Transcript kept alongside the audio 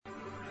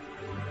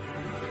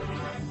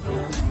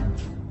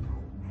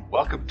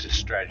Welcome to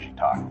Strategy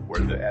Talk,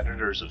 where the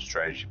editors of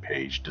Strategy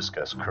Page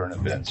discuss current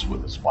events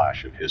with a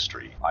splash of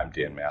history. I'm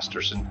Dan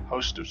Masterson,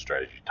 host of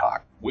Strategy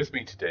Talk. With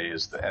me today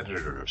is the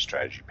editor of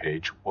Strategy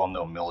Page,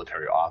 well-known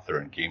military author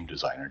and game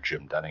designer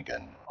Jim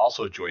Dunnigan.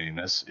 Also joining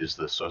us is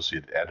the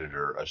associate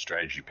editor of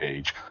Strategy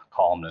Page,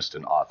 columnist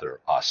and author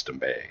Austin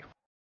Bay.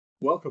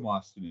 Welcome,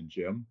 Austin and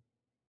Jim.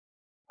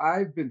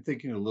 I've been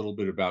thinking a little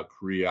bit about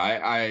Korea.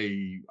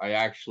 I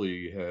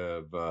actually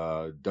have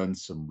done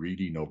some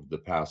reading over the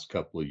past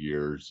couple of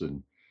years,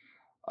 and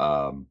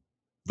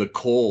the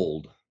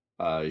cold.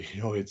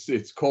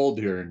 It's cold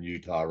here in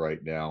Utah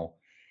right now,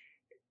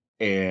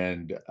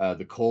 and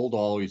the cold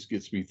always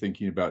gets me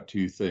thinking about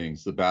two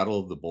things: the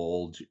Battle of the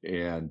Bulge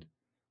and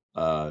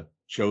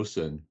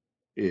Chosun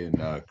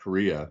in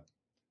Korea,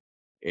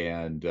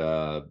 and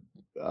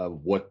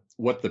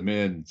what the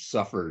men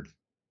suffered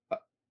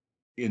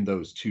in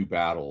those two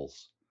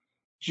battles.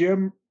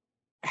 Jim,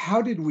 how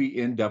did we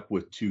end up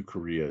with two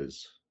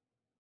Koreas?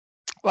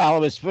 Well, it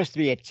was supposed to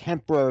be a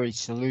temporary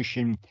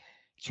solution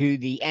to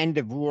the end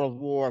of World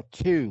War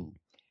II.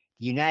 The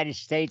United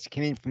States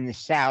came in from the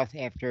south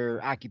after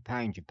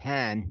occupying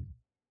Japan,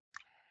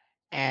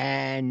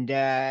 and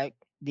the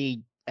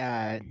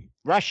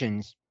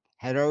Russians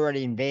had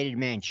already invaded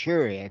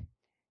Manchuria,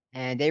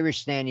 and they were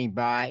standing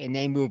by, and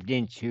they moved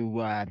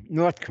into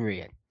North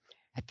Korea.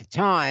 At the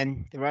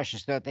time, the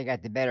Russians thought they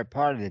got the better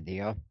part of the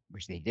deal,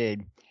 which they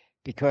did,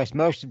 because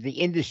most of the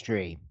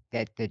industry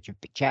that the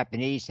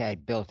Japanese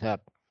had built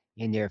up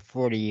in their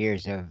 40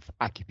 years of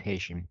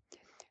occupation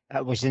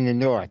was in the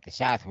north. The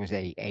south was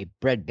a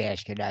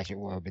breadbasket, as it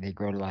were, but they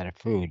grew a lot of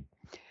food.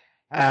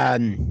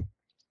 The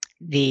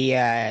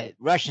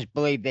Russians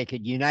believed they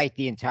could unite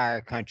the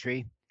entire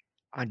country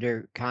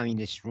under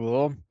communist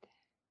rule,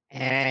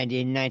 and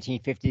in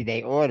 1950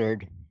 they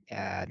ordered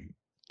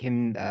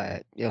Kim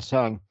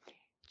Il-sung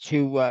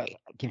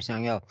Kim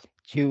Song-il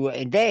to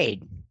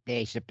invade.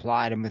 They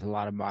supplied him with a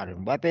lot of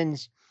modern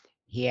weapons.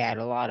 He had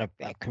a lot of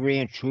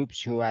Korean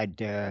troops who had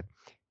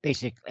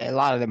basically, a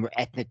lot of them were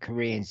ethnic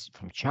Koreans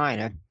from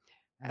China,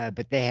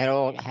 but they had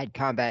all had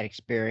combat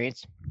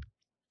experience.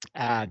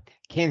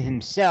 Kim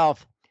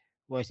himself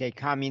was a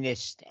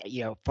communist,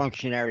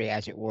 functionary,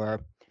 as it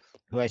were,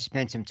 who had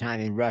spent some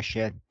time in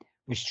Russia,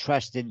 was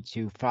trusted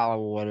to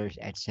follow orders,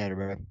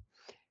 etc.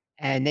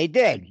 And they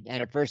did.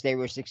 And at first they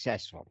were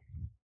successful.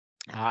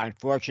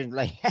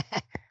 Unfortunately,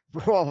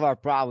 for all of our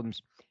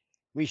problems,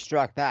 we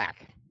struck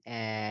back.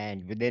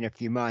 And within a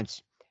few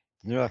months,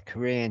 the North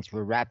Koreans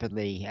were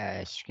rapidly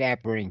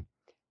scampering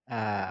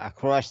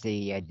across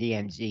the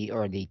DMZ,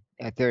 or the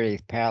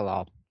 30th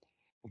parallel,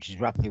 which is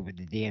roughly what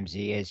the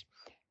DMZ is,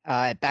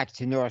 back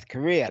to North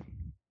Korea.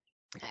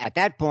 At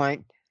that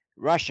point,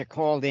 Russia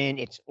called in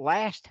its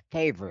last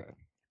favor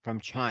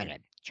from China.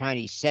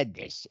 Chinese said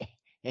this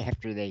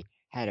after they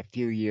had a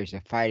few years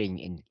of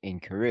fighting in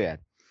Korea.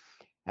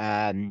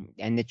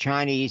 And the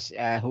Chinese,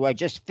 who had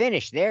just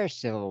finished their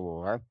civil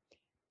war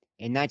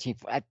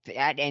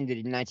that ended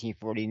in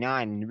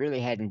 1949, and really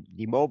hadn't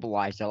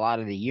demobilized a lot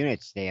of the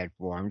units they had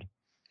formed.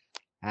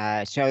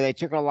 So they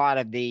took a lot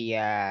of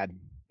the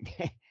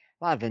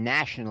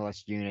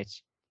nationalist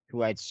units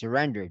who had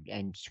surrendered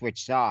and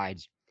switched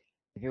sides.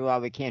 They figured,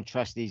 well, we can't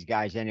trust these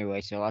guys anyway,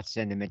 so let's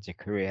send them into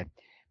Korea.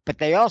 But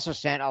they also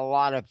sent a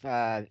lot of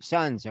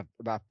sons of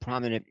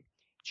prominent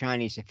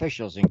Chinese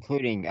officials,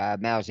 including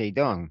Mao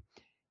Zedong.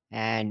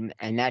 And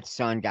that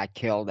son got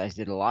killed, as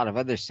did a lot of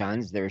other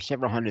sons. There were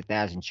several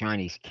 100,000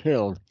 Chinese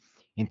killed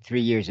in 3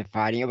 years of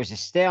fighting. It was a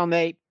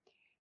stalemate.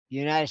 The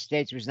United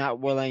States was not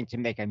willing to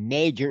make a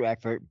major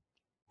effort,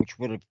 which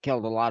would have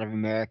killed a lot of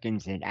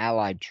Americans and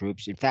Allied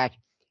troops. In fact,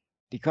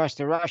 because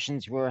the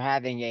Russians were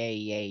having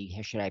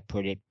how should I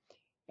put it,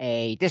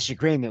 a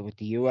disagreement with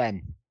the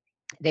UN,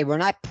 they were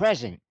not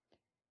present,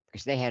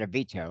 because they had a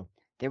veto.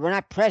 They were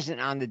not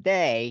present on the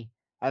day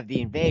of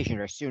the invasion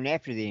or soon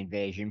after the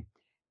invasion,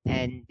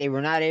 and they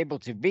were not able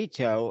to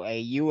veto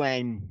a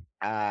UN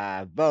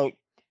vote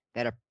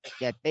that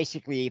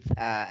basically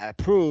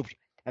approved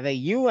of a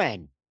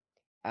UN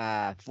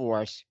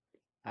force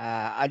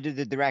under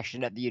the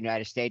direction of the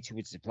United States, who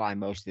would supply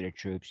most of their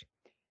troops,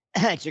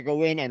 to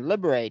go in and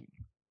liberate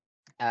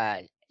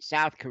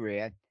South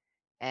Korea.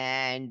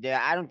 And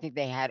I don't think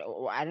they had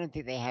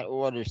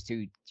orders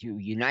to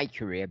unite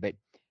Korea, but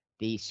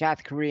the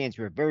South Koreans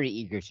were very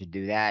eager to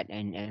do that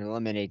and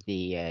eliminate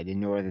the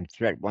northern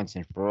threat once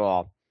and for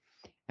all.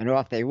 And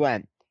off they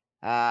went.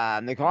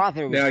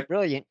 MacArthur was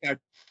brilliant.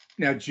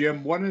 Now,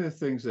 Jim, one of the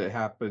things that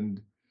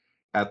happened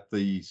at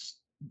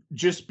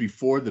just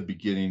before the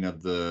beginning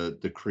of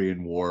the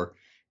Korean War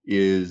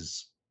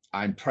is,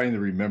 I'm trying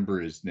to remember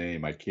his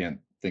name. I can't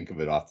think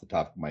of it off the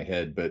top of my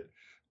head, but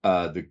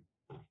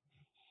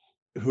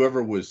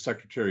whoever was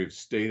Secretary of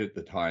State at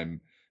the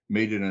time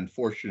made an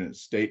unfortunate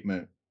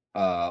statement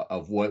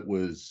of what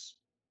was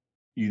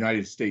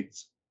United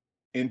States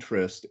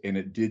interest, and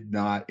it did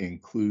not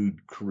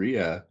include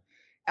Korea.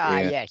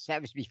 Yes,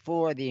 that was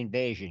before the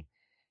invasion.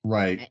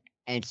 Right.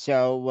 And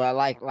so,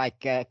 like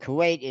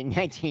Kuwait in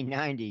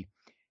 1990,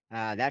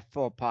 That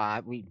faux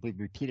pas, we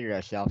repeated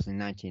ourselves in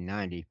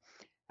 1990.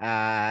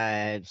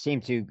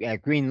 Seemed to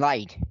green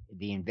light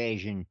the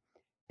invasion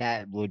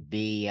that would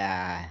be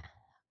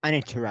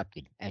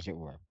uninterrupted, as it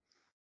were.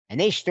 And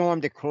they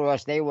stormed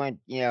across. They went,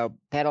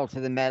 pedal to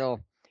the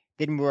metal.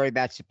 Didn't worry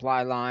about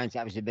supply lines.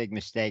 That was a big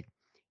mistake.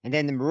 And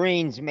then the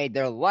Marines made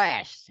their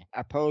last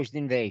opposed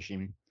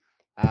invasion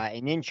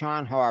in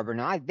Incheon Harbor.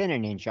 Now, I've been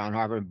in Incheon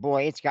Harbor, and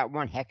boy, it's got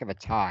one heck of a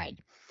tide.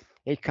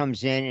 It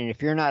comes in, and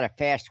if you're not a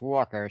fast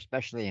walker,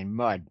 especially in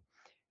mud,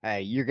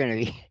 you're gonna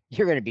be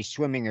you're gonna be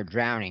swimming or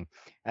drowning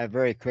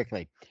very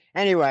quickly.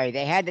 Anyway,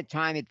 they had to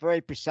time it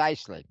very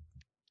precisely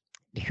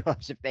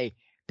because if they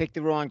picked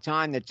the wrong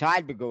time, the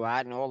tide would go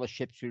out, and all the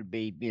ships would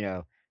be,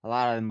 a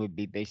lot of them would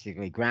be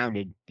basically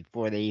grounded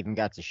before they even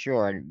got to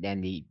shore, and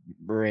then the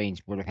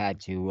Marines would have had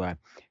to,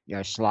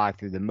 slog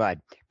through the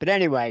mud. But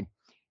anyway,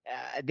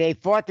 they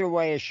fought their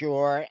way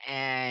ashore,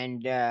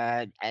 and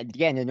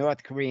again, the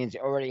North Koreans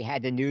already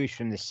had the news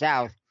from the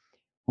south,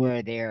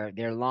 where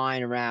their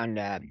line around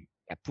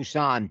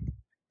Busan,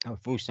 or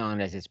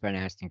Fusan as it's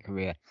pronounced in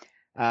Korea,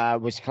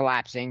 was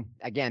collapsing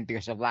again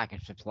because of lack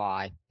of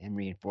supply and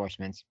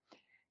reinforcements.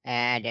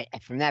 And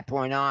from that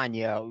point on,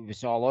 it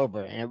was all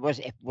over. And it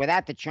was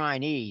without the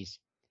Chinese,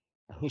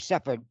 who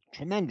suffered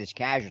tremendous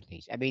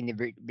casualties. I mean,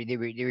 the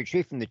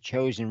retreat from the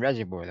Chosin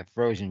Reservoir, the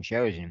frozen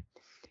Chosin,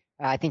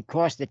 I think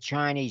cost the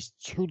Chinese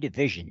 2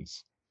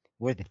 divisions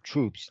worth of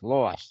troops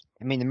lost.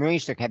 I mean, the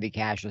Marines took heavy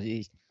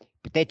casualties,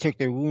 but they took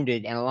their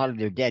wounded and a lot of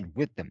their dead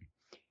with them.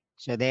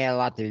 So they had a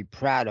lot to be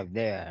proud of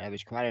there. It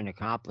was quite an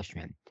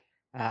accomplishment.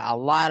 A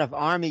lot of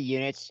Army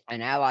units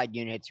and Allied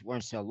units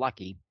weren't so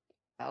lucky.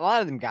 A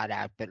lot of them got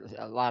out, but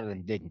a lot of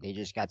them didn't. They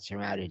just got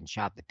surrounded and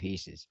chopped to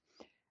pieces.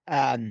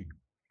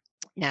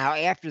 Now,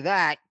 after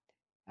that,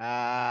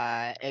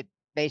 it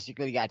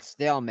basically got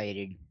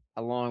stalemated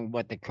along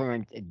what the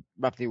current,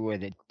 roughly where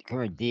the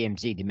current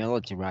DMZ,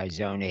 demilitarized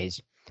zone, is.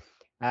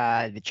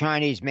 The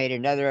Chinese made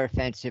another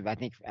offensive. I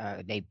think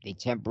they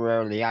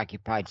temporarily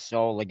occupied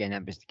Seoul again.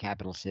 That was the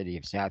capital city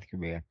of South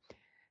Korea.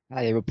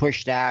 They were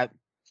pushed out,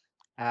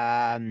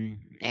 and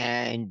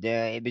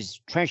it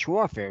was trench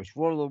warfare. It was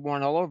World War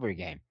I all over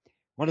again.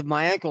 One of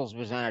my uncles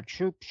was on a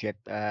troop ship,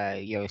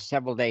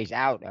 several days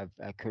out of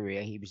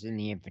Korea. He was in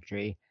the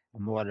infantry, a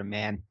mortar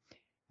man,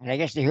 and I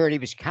guess they heard he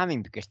was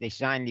coming because they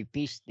signed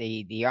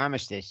the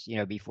armistice,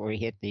 before he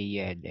hit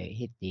the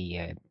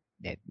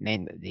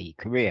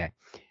Korea.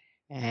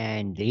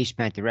 And he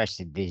spent the rest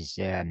of his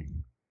tour,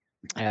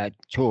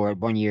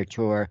 1-year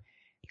tour,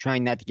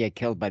 trying not to get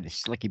killed by the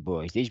Slicky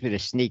Boys. These were the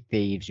sneak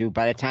thieves who,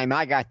 by the time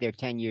I got there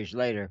 10 years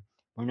later,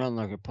 were no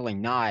longer pulling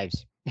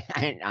knives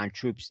on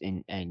troops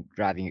and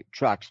driving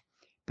trucks,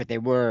 but they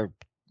were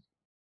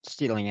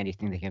stealing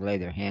anything they could lay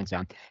their hands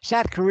on.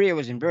 South Korea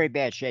was in very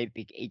bad shape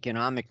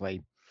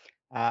economically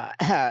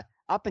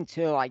up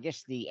until, I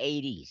guess, the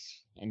 80s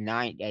and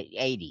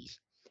 80s.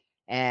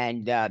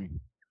 And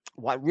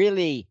what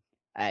really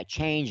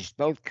changed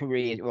both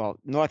Koreas, well,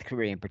 North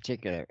Korea in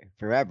particular,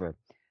 forever,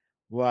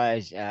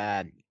 was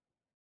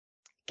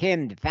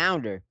Kim, the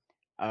founder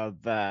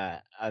of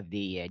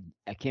the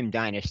Kim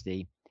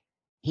dynasty.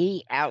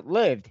 He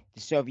outlived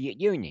the Soviet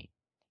Union.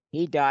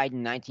 He died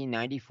in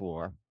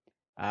 1994.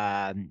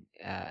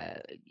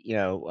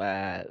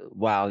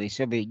 While the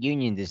Soviet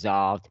Union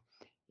dissolved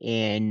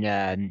in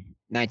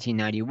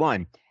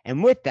 1991,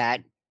 and with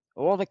that,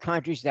 all the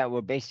countries that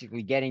were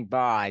basically getting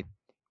by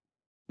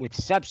with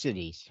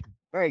subsidies,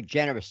 very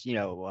generous,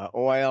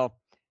 oil,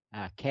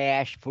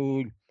 cash,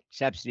 food,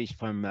 subsidies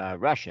from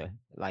Russia,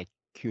 like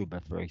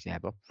Cuba, for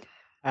example,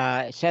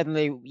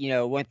 suddenly,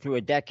 went through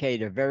a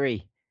decade of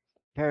very,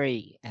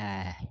 very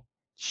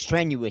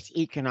strenuous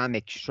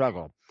economic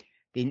struggle.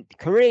 The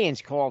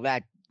Koreans call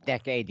that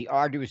decade the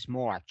arduous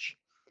march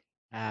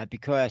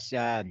because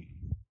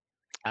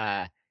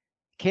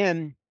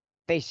Kim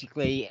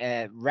basically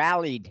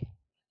rallied,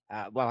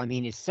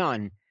 his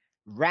son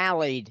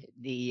rallied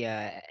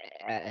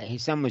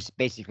his son was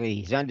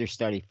basically his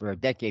understudy for a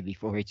decade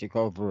before he took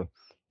over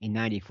in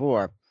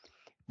 94.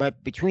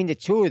 But between the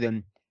two of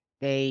them,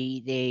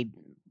 they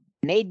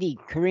made the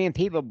Korean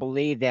people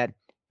believe that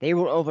they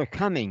were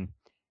overcoming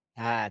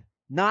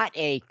not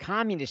a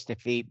communist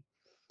defeat,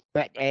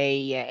 but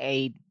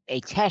a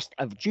test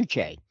of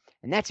Juche.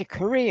 And that's a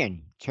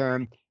Korean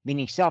term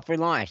meaning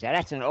self-reliance. Now,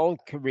 that's an old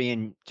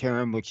Korean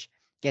term which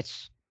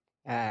gets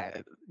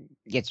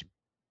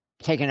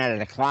taken out of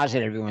the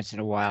closet every once in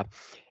a while.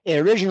 It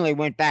originally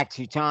went back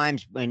to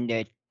times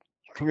when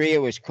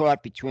Korea was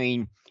caught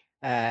between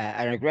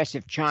an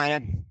aggressive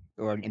China,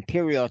 or an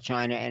imperial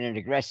China, and an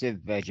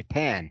aggressive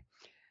Japan.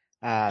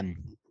 And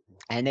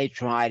they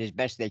tried as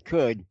best they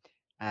could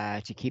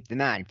to keep them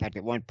out. In fact,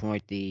 at one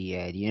point, the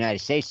United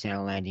States sent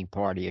a landing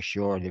party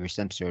ashore. There was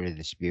some sort of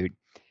dispute.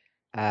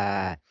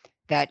 That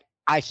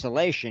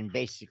isolation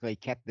basically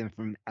kept them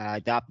from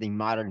adopting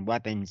modern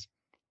weapons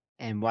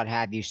and what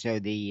have you. So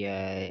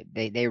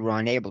they were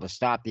unable to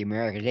stop the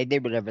Americans. They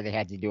did whatever they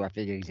had to do. I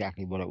forget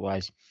exactly what it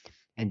was,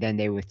 and then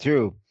they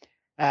withdrew.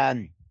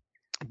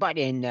 But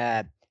in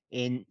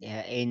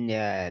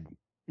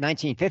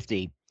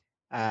 1950,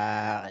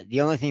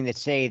 the only thing that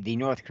saved the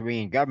North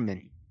Korean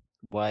government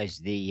was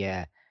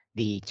the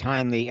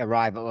timely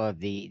arrival of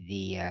the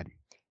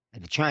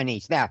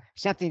Chinese. Now,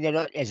 something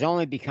that has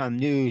only become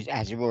news,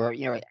 as it were,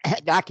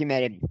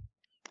 documented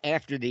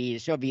after the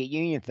Soviet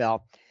Union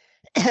fell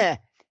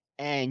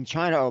and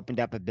China opened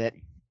up a bit,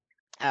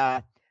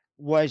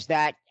 was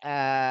that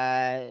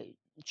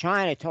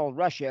China told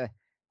Russia,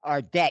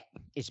 our debt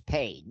is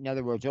paid. In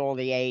other words, all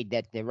the aid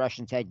that the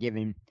Russians had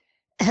given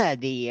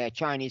the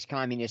Chinese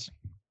communists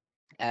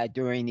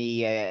during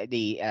the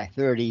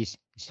 30s,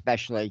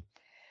 especially,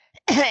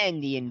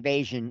 and the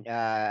invasion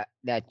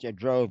that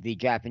drove the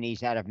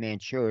Japanese out of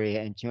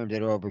Manchuria and turned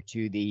it over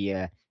to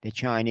the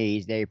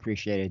Chinese. They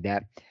appreciated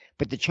that,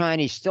 but the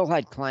Chinese still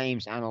had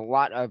claims on a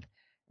lot of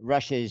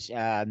Russia's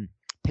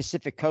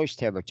Pacific Coast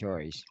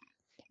territories,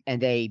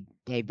 and they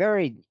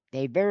very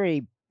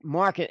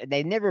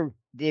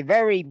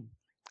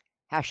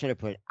how should I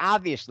put it?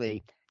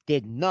 Obviously,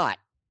 did not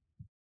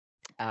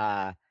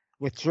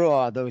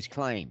withdraw those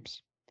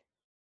claims,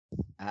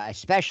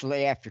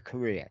 especially after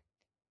Korea.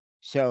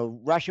 So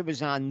Russia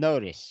was on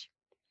notice.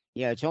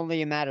 It's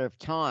only a matter of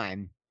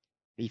time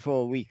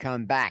before we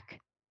come back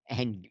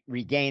and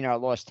regain our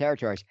lost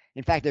territories.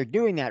 In fact, they're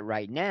doing that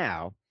right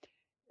now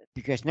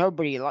because not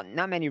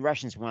many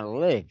Russians want to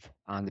live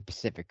on the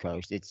Pacific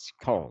coast. It's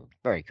cold,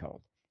 very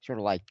cold, sort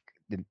of like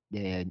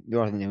the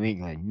northern New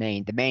England,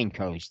 the Maine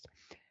coast.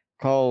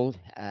 Cold,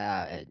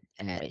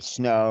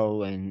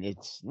 snow, and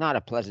it's not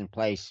a pleasant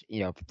place,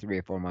 for 3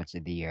 or 4 months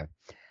of the year.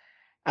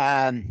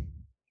 And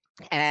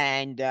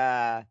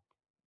after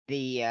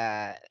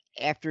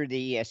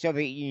the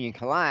Soviet Union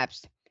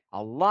collapsed,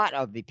 a lot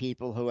of the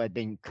people who had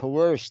been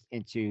coerced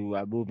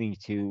into moving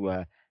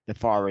to the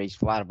Far East,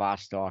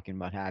 Vladivostok,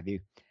 and what have you,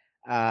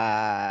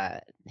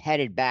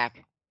 headed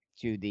back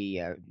to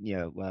the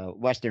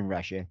Western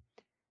Russia.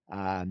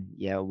 Where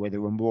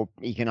there were more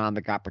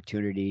economic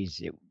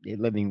opportunities,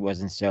 living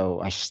wasn't so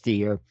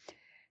austere,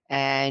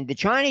 and the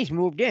Chinese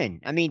moved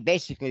in. I mean,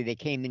 basically, they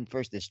came in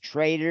first as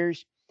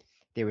traders.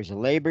 There was a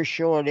labor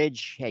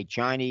shortage. Hey,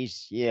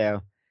 Chinese, hey,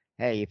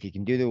 if you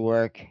can do the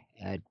work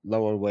at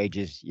lower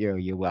wages,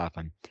 you're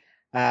welcome.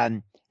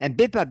 And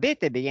bit by bit,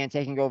 they began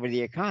taking over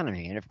the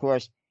economy, and of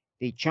course,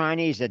 the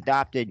Chinese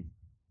adopted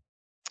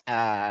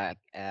a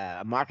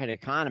market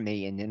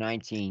economy in the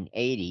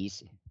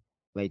 1980s,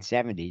 late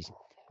 70s.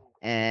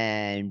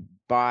 And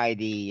by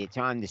the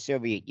time the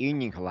Soviet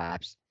Union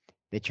collapsed,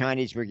 the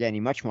Chinese were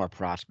getting much more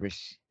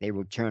prosperous. They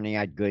were turning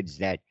out goods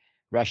that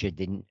Russia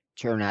didn't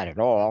turn out at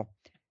all.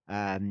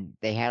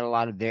 They had a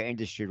lot of their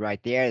industry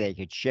right there. They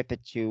could ship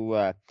it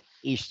to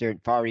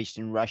Far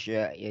Eastern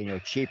Russia,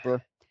 cheaper.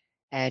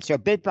 And so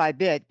bit by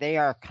bit, they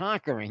are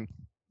conquering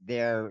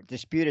their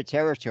disputed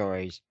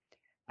territories,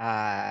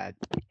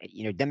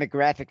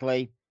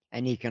 demographically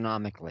and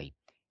economically.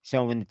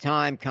 So when the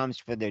time comes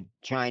for the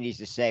Chinese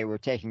to say we're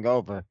taking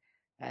over,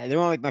 there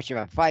won't be much of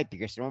a fight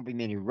because there won't be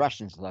many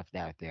Russians left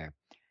out there.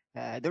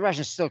 The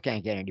Russians still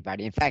can't get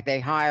anybody. In fact, they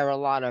hire a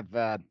lot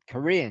of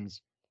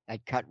Koreans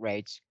at cut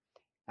rates.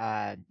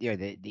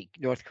 The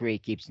North Korea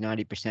keeps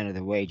 90% of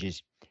the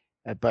wages,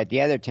 but the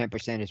other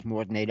 10% is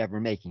more than they'd ever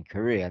make in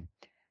Korea.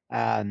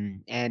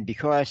 And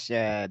because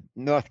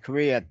North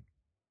Korea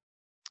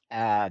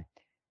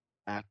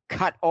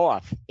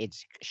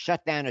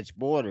shut down its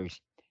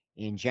borders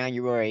in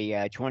January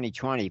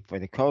 2020 for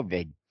the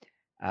COVID,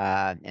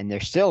 and they're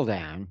still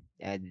down.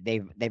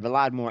 They've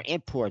allowed more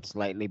imports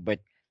lately, but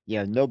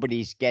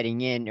nobody's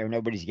getting in or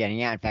nobody's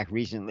getting out. In fact,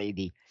 recently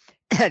the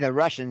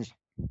Russians,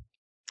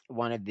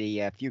 one of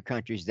the few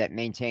countries that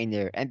maintain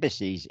their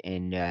embassies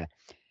in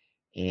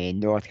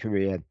North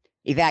Korea,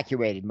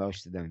 evacuated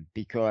most of them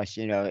because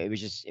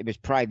it was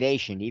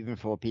privation, even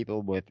for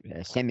people with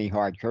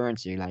semi-hard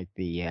currency like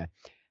the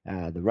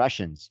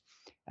Russians.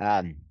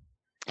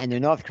 And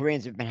the North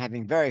Koreans have been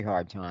having a very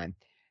hard time.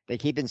 They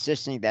keep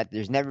insisting that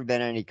there's never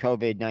been any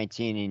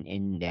COVID-19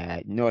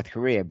 in North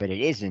Korea, but it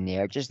is in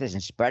there. It just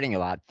isn't spreading a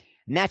lot.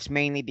 And that's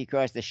mainly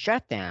because the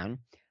shutdown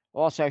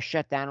also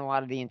shut down a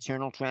lot of the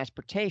internal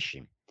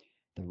transportation.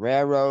 The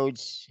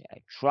railroads,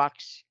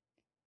 trucks,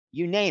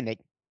 you name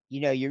it.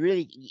 You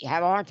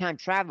have a hard time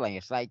traveling.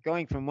 It's like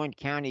going from one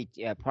county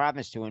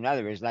province to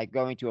another is like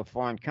going to a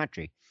foreign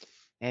country.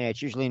 And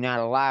it's usually not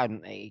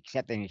allowed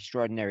except in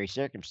extraordinary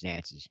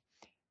circumstances.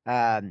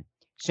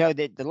 So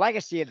the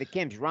legacy of the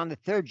Kims, we're on the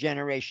third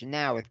generation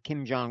now with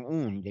Kim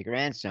Jong-un, the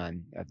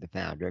grandson of the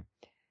founder.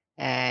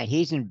 And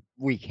he's in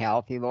weak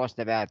health. He lost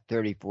about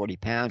 30, 40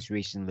 pounds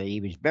recently.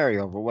 He was very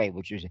overweight,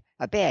 which was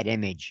a bad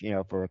image,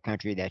 for a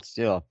country that's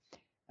still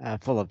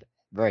full of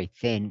very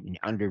thin and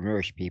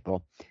undernourished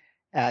people.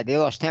 They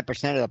lost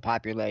 10% of the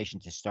population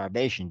to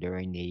starvation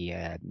during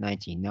the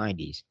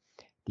 1990s,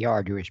 the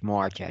arduous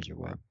march, as it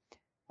were.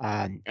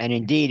 And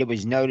indeed, it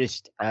was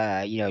noticed,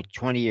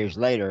 20 years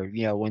later,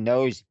 when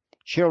those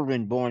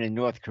children born in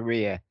North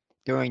Korea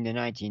during the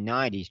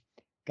 1990s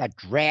got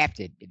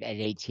drafted at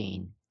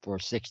 18 for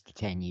 6 to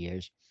 10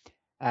 years.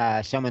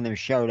 Some of them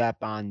showed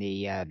up on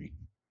the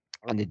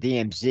on the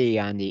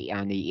DMZ, on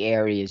the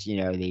areas,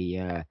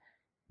 the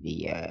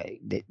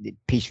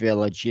Peace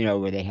Village,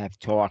 where they have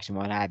talks and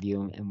what have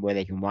you, and where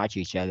they can watch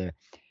each other.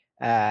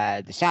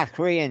 The South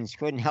Koreans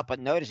couldn't help but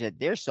notice that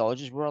their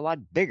soldiers were a lot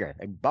bigger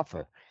and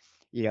buffer,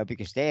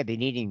 because they had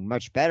been eating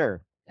much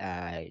better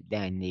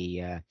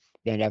than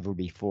ever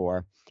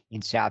before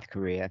in South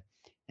Korea,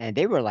 and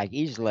they were like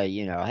easily,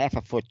 half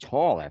a foot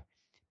taller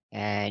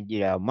and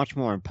much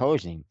more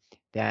imposing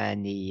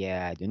than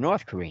the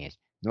North Koreans.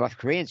 North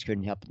Koreans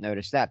couldn't help but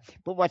notice that.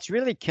 But what's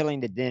really killing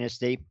the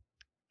dynasty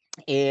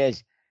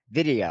is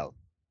video.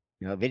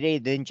 Video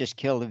didn't just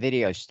kill the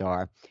video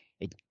star;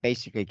 it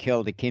basically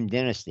killed the Kim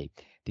dynasty.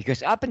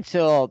 Because up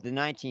until the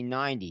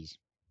 1990s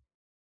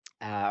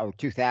or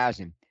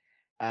 2000,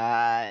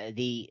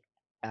 the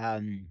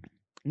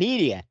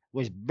media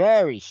was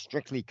very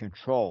strictly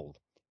controlled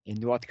in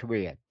North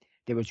Korea.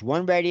 There was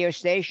one radio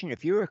station.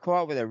 If you were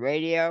caught with a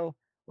radio,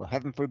 or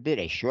heaven forbid,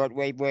 a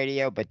shortwave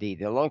radio, but the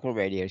local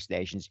radio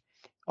stations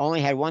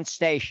only had one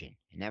station,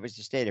 and that was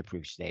the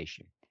state-approved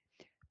station.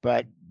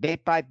 But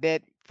bit by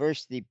bit,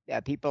 first the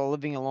people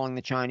living along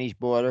the Chinese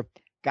border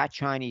got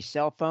Chinese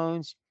cell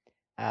phones.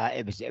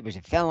 It was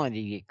a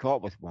felony to get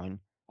caught with one,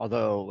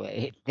 although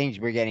things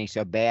were getting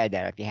so bad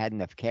that if you had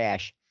enough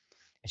cash,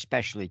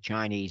 especially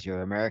Chinese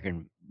or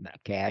American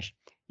cash,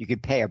 you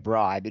could pay a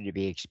bribe. It'd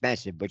be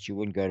expensive, but you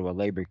wouldn't go to a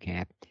labor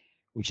camp,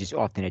 which is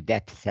often a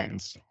death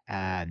sentence.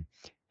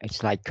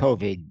 It's like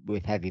COVID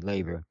with heavy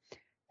labor.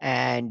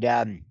 And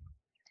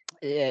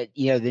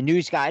the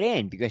news got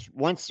in because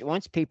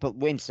once people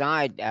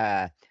inside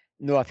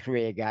North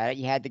Korea got it,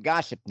 you had the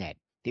gossip net.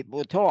 People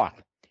would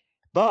talk.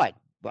 But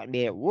what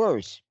made it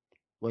worse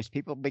was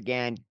people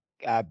began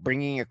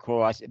bringing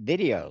across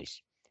videos.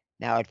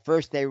 Now, at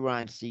first they were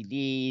on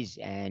CDs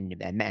and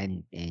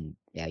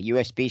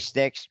USB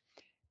sticks,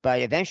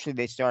 but eventually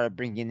they started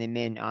bringing them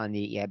in on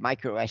the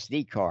micro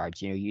SD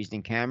cards, used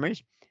in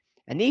cameras.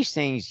 And these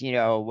things,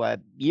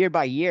 year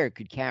by year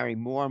could carry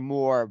more and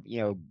more,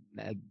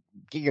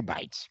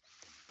 gigabytes,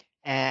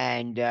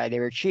 and they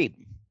were cheap.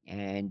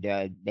 And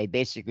they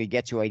basically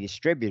get to a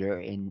distributor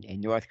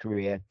in North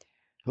Korea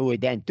who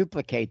would then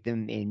duplicate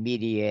them in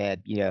media,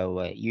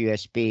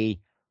 USB,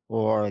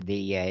 or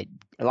a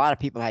lot of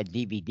people had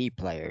DVD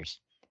players,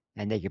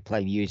 and they could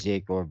play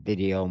music or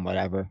video and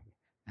whatever,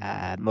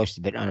 most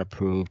of it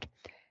unapproved.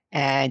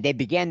 And they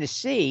began to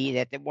see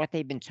that what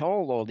they've been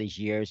told all these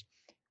years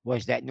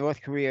was that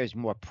North Korea is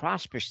more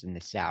prosperous than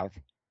the South.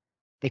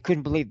 They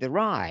couldn't believe the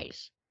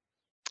rise.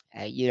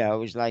 It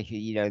was like,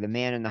 the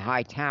man in the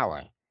high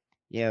tower.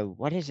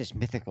 What is this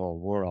mythical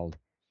world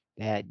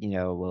that,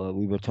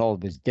 we were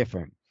told was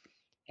different?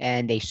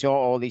 And they saw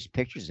all these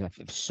pictures of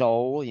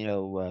Seoul, what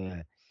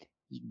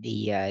do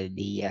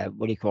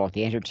you call it?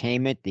 The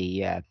entertainment, what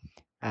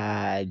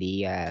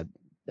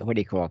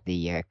do you call it?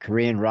 The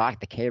Korean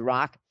rock, the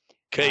K-rock.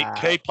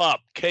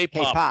 K-pop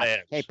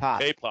bands.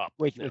 K-pop.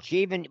 Which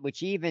even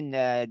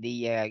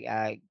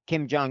the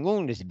Kim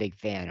Jong-un is a big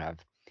fan of.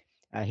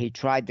 He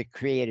tried to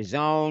create his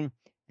own,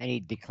 and he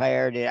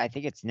declared it. I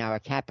think it's now a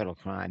capital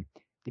crime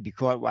to be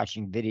caught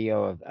watching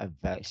video of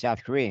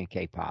South Korean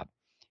K-pop.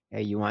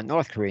 You want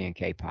North Korean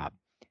K-pop,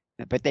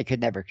 but they could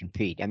never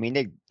compete. I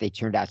mean, they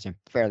turned out some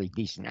fairly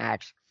decent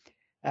acts,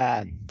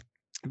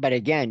 but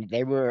again,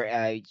 they were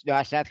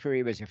South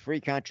Korea was a free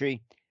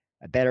country,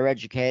 better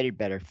educated,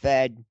 better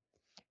fed.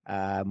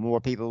 More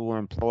people were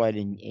employed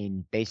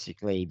in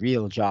basically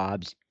real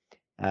jobs.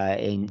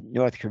 In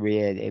North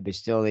Korea, it was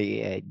still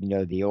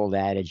the old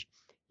adage,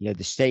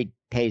 the state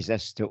pays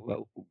us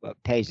to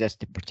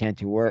pretend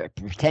to work,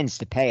 pretends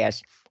to pay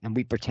us, and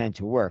we pretend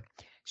to work.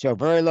 So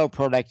very low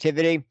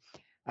productivity.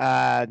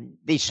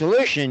 The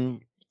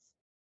solution,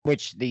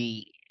 which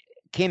the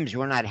Kims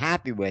were not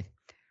happy with,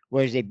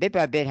 was they bit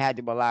by bit had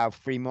to allow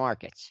free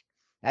markets.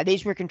 Now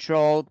these were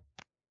controlled.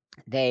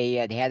 They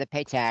had to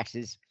pay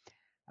taxes.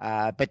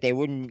 But you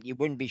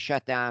wouldn't be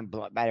shut down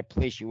by the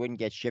police. You wouldn't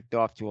get shipped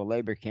off to a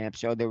labor camp.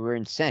 So there were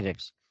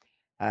incentives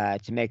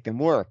to make them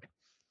work.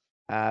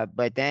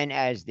 But then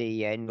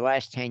in the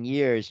last 10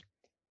 years,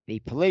 the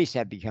police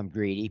have become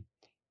greedy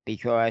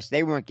because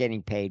they weren't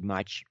getting paid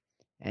much.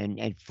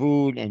 And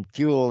food and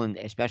fuel, and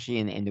especially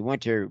in the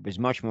winter, was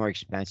much more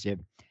expensive.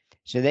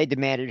 So they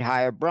demanded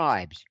higher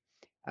bribes.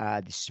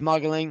 The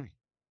smuggling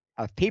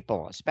of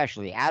people,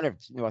 especially out of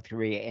North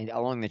Korea and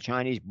along the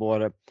Chinese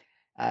border,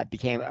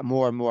 became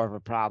more and more of a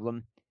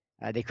problem.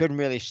 They couldn't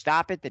really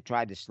stop it. They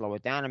tried to slow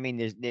it down. I mean,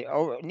 there's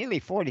nearly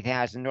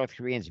 40,000 North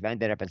Koreans have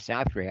ended up in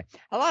South Korea.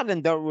 A lot of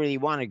them don't really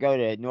want to go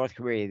to North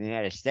Korea, the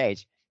United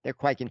States. They're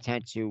quite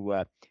content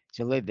to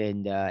live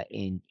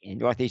in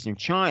northeastern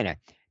China.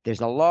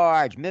 There's a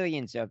large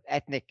millions of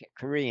ethnic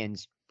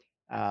Koreans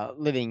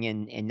living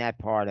in that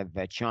part of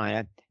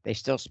China. They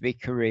still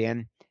speak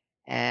Korean,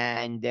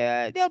 and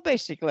they'll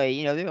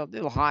basically,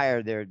 they'll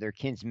hire their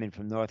kinsmen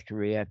from North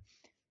Korea.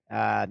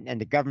 And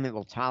the government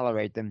will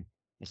tolerate them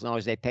as long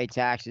as they pay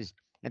taxes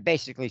and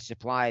basically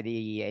supply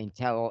the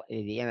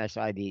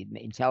MSI, the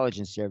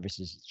intelligence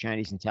services,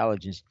 Chinese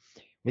intelligence,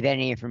 with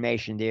any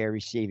information they're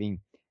receiving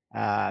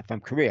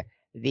from Korea.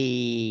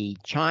 The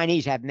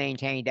Chinese have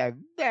maintained a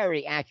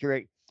very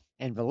accurate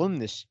and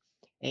voluminous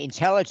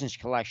intelligence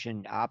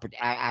collection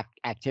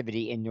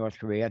activity in North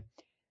Korea.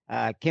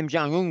 Kim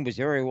Jong-un was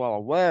very well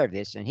aware of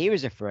this, and he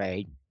was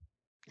afraid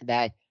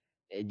that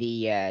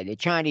the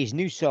Chinese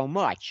knew so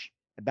much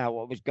about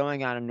what was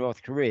going on in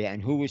North Korea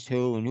and who was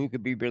who and who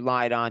could be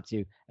relied on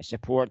to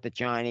support the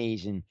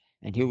Chinese and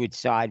who would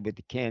side with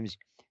the Kims,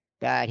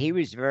 that he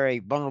was very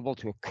vulnerable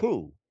to a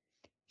coup.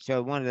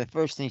 So one of the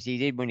first things he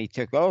did when he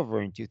took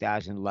over in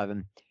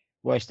 2011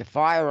 was to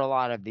fire a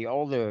lot of the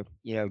older,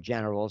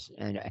 generals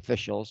and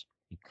officials,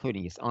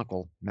 including his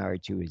uncle,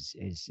 married to his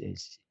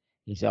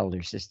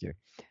elder sister,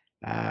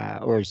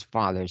 or his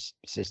father's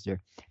sister,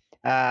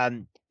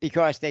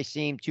 because they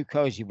seemed too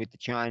cozy with the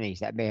Chinese.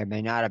 That may or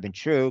may not have been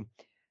true,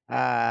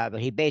 but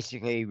he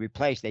basically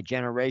replaced a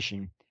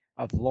generation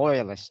of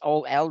loyalists,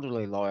 old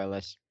elderly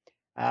loyalists,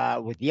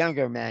 with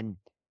younger men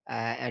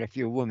and a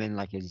few women,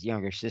 like his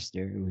younger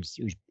sister, who's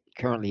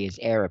currently his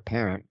heir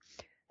apparent,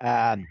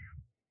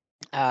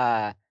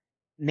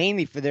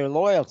 mainly for their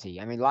loyalty.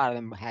 I mean, a lot of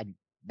them had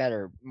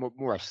better,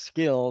 more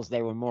skills.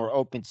 They were more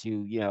open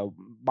to,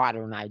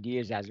 modern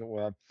ideas, as it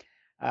were.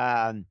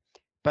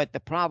 But the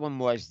problem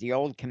was the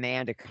old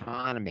command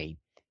economy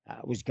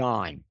was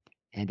gone,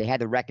 and they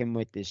had to reckon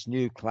with this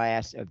new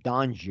class of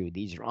donju.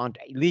 These are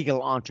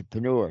legal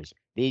entrepreneurs.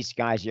 These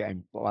guys are,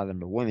 and a lot of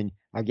them are women,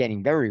 are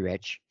getting very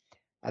rich.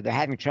 They're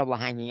having trouble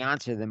hanging on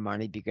to the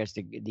money because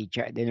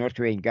the North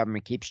Korean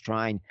government keeps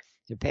trying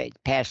to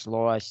pass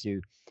laws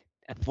to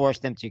force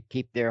them to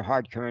keep their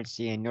hard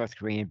currency in North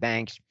Korean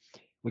banks,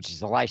 which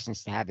is a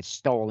license to have it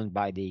stolen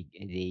by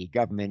the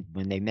government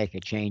when they make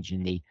a change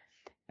in the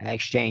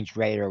exchange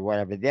rate or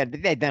whatever.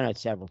 They've done it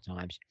several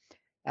times.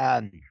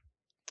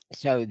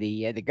 So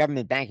the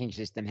government banking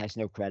system has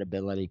no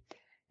credibility,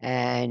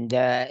 and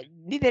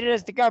neither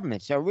does the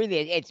government. So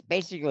really, it's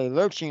basically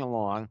lurching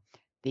along.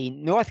 The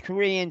North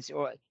Koreans,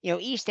 or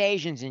East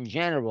Asians in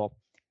general,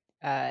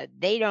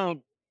 they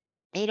don't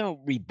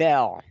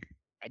rebel.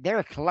 They're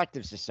a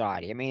collective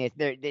society. I mean,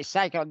 they're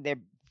psycho.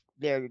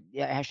 They're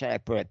how should I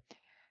put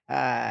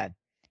it?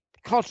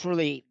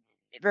 Culturally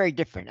very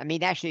different. I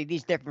mean, actually,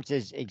 these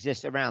differences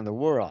exist around the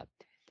world.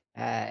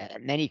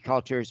 Many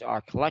cultures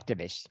are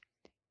collectivist,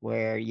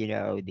 where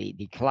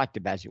the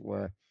collective, as it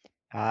were,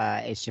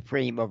 is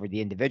supreme over the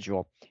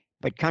individual.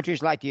 But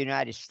countries like the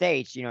United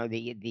States,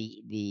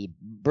 the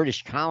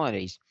British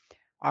colonies,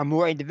 are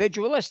more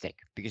individualistic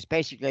because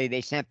basically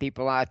they sent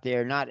people out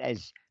there not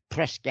as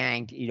press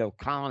gang,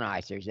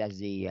 colonizers as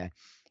the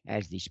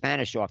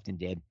Spanish often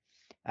did,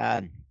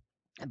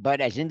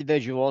 but as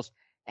individuals,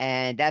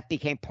 and that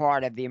became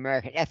part of the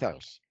American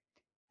ethos.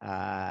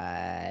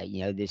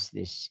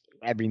 This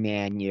every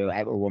man,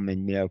 every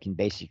woman, can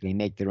basically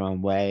make their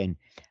own way,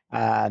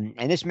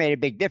 and this made a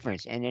big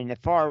difference. And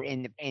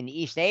in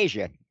East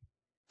Asia,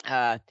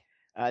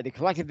 the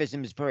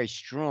collectivism is very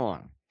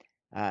strong.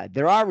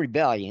 There are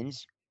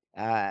rebellions,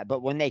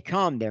 but when they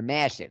come, they're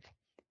massive.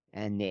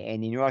 And the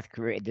North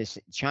Korea, this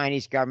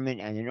Chinese government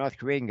and the North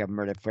Korean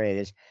government are afraid of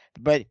this.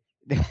 But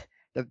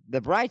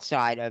the bright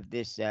side of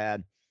this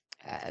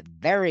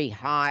very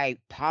high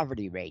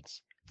poverty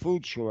rates,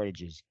 food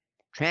shortages,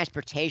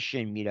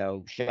 transportation,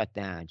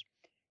 shutdowns,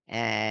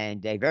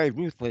 and a very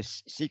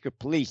ruthless secret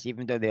police.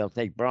 Even though they'll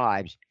take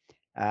bribes,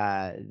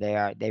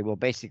 they will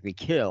basically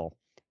kill,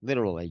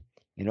 literally,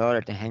 in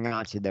order to hang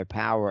on to their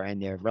power and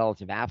their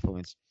relative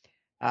affluence.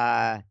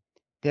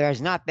 There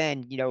has not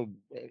been,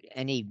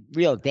 any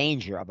real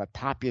danger of a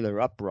popular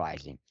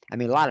uprising. I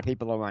mean, a lot of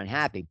people are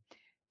unhappy,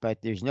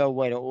 but there's no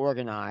way to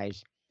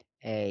organize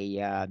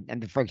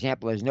and for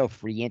example, there's no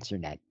free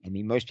internet. I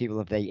mean, most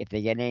people, if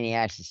they get any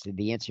access to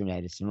the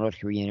internet, it's the North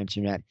Korean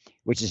internet,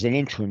 which is an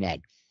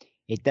intranet.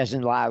 It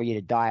doesn't allow you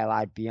to dial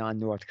out beyond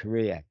North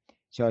Korea,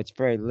 so it's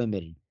very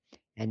limited.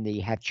 And they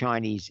have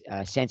Chinese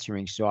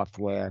censoring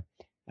software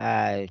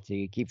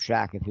to keep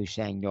track of who's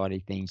saying naughty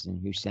things and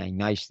who's saying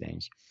nice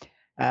things.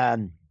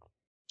 And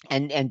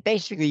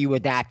basically, you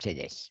adapt to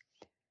this.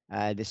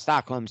 The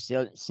Stockholm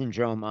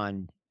syndrome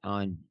on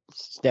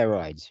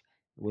steroids,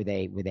 with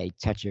a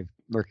touch of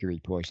mercury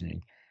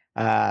poisoning,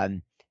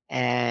 and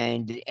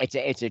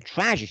it's a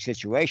tragic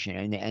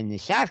situation. And the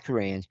South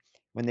Koreans,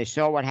 when they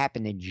saw what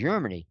happened in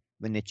Germany,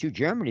 when the two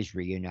Germanys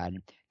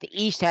reunited, the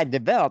East had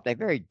developed a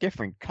very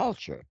different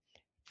culture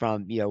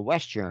from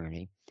West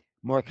Germany,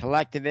 more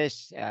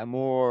collectivist,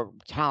 more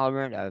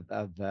tolerant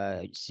of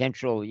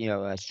central,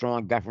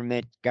 strong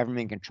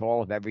government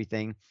control of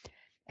everything,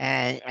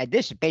 and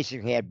this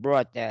basically had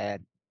brought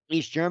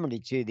East Germany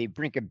to the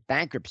brink of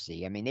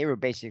bankruptcy. I mean, they were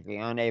basically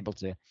unable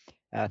to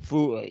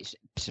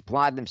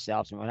supply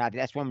themselves and what have you.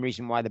 That's one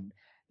reason why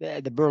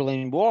the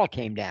Berlin Wall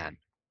came down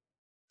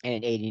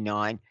in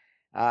 '89,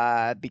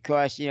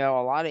 because a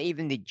lot of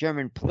even the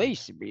German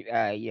police,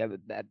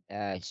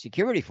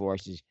 security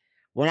forces,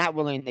 were not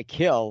willing to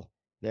kill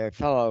their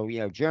fellow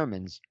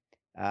Germans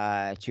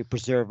to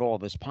preserve all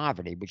this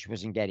poverty, which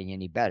wasn't getting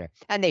any better.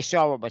 And they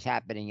saw what was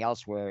happening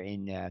elsewhere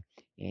in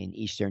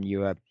Eastern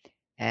Europe,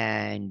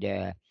 and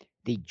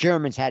the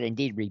Germans had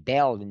indeed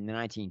rebelled in the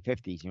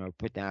 1950s,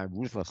 put down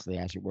ruthlessly,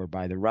 as it were,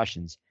 by the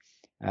Russians.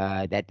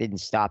 That didn't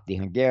stop the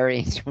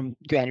Hungarians from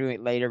doing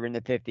it later in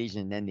the 50s,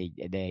 and then the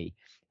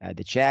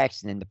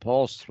Czechs, and then the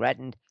Poles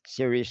threatened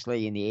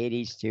seriously in the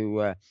 80s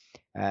to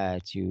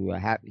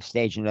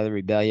stage another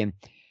rebellion.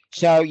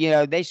 So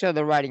they saw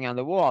the writing on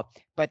the wall.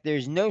 But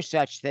there's no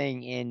such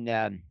thing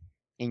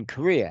in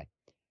Korea.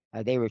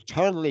 They were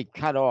totally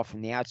cut off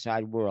from the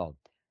outside world.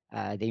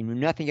 They knew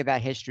nothing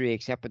about history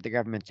except what the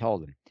government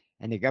told them,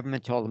 and the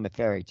government told them a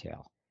fairy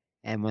tale.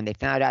 And when they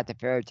found out the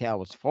fairy tale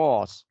was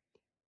false,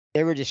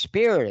 they were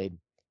dispirited,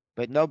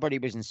 but nobody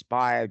was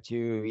inspired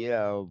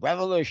to,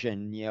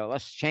 revolution,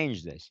 let's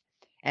change this.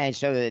 And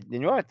so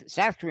the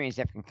South Koreans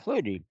have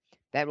concluded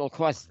that will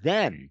cost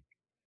them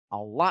a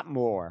lot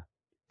more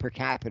per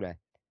capita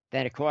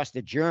than it cost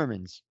the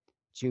Germans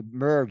to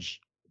merge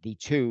the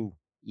two,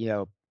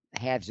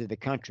 halves of the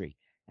country.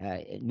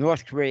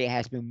 North Korea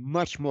has been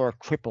much more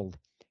crippled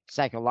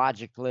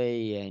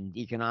psychologically and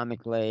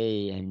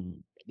economically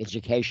and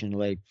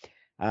educationally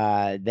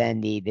than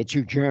the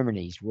two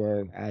Germanys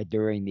were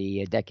during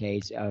the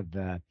decades of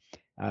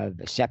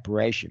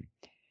separation.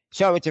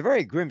 So it's a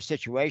very grim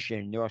situation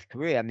in North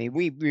Korea. I mean,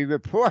 we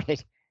report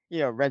it,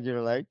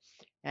 regularly,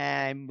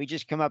 and we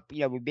just come up.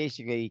 We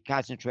basically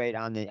concentrate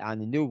on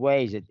the new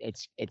ways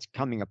it's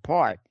coming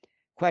apart.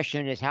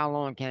 Question is, how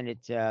long can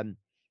it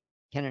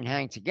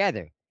hang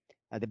together?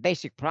 The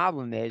basic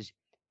problem is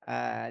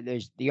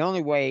there's the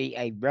only way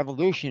a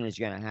revolution is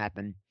going to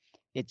happen.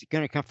 It's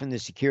going to come from the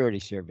security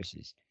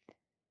services.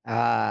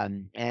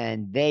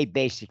 And they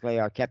basically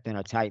are kept in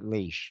a tight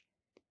leash.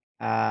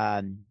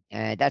 And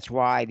that's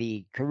why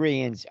the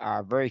Koreans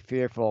are very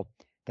fearful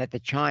that the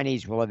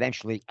Chinese will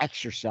eventually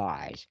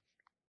exercise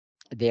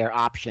their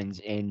options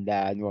in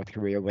North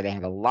Korea, where they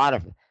have a lot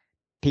of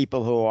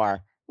people who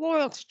are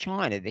loyal to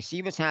China. They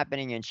see what's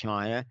happening in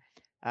China.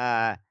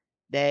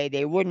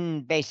 They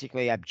wouldn't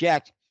basically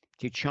object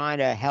to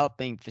China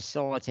helping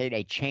facilitate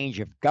a change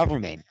of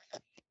government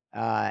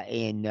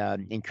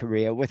in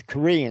Korea, with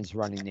Koreans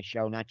running the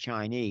show, not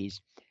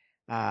Chinese.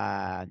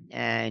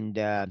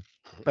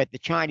 But the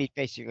Chinese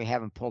basically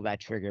haven't pulled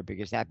that trigger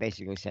because that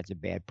basically sets a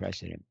bad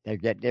precedent.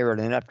 They're in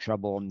enough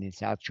trouble in the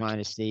South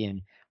China Sea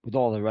and with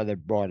all their other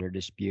border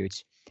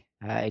disputes.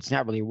 It's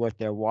not really worth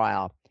their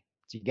while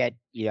to get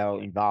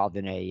involved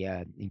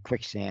in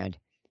quicksand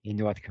in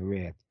North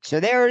Korea. So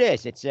there it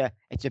is. It's a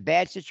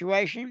bad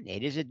situation.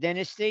 It is a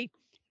dynasty,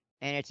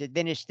 and it's a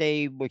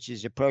dynasty which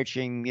is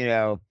approaching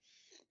the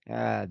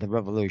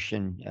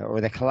revolution or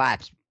the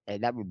collapse.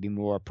 That would be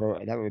more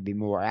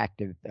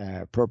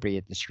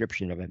appropriate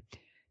description of it,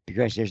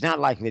 because there's not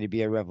likely to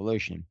be a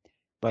revolution,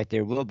 but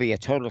there will be a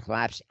total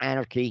collapse,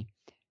 anarchy,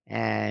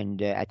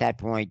 and at that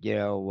point,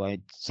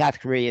 South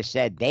Korea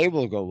said they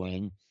will go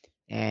in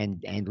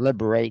and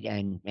liberate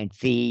and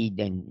feed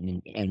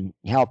and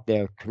help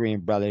their Korean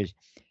brothers,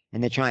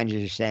 and the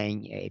Chinese are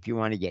saying, if you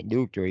want to get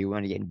nuked or you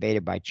want to get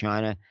invaded by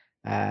China,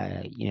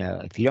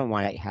 if you don't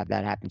want to have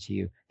that happen to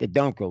you, then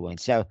don't go in.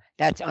 So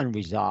that's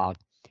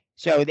unresolved.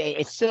 So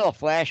it's still a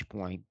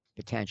flashpoint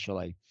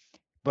potentially,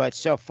 but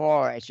so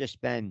far it's just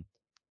been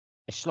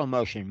a slow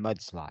motion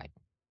mudslide.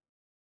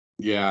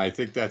 Yeah, I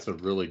think that's a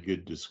really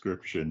good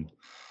description.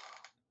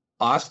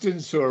 Austin,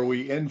 so are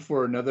we in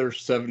for another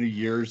 70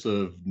 years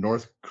of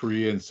North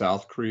Korea and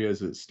South Korea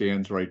as it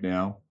stands right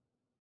now?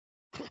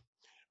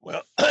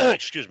 Well,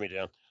 excuse me,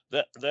 Dan.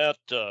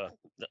 That's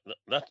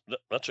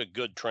a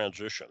good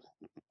transition,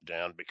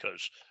 Dan,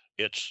 because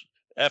it's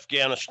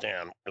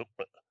Afghanistan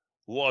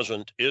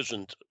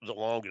isn't the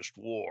longest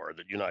war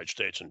that the United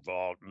States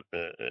involved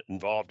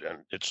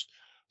in. It's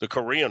the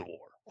Korean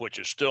War, which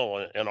is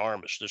still an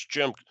armistice.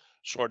 Jim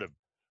sort of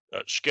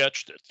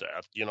sketched it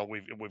that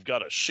we've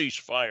got a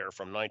ceasefire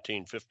from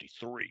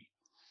 1953,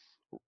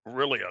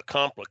 really a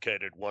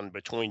complicated one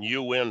between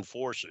UN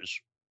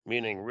forces,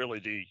 meaning really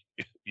the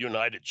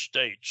United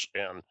States,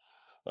 and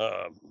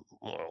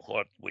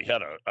what we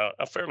had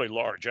a fairly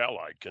large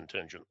allied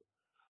contingent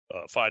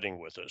fighting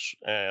with us,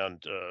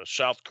 and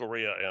South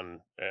Korea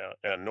and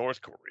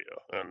North Korea,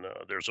 and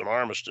there's an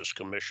armistice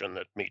commission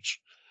that meets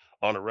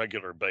on a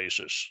regular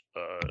basis.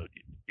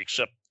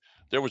 Except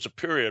there was a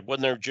period,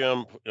 wasn't there,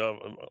 Jim,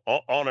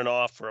 on and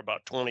off for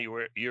about 20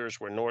 years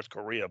where North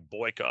Korea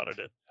boycotted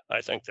it.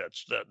 I think that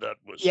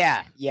was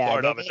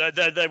part of it.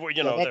 They were,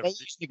 they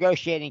used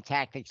negotiating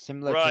tactics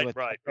similar to what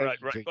right. But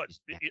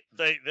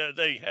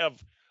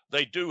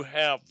they do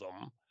have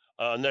them,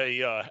 and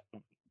they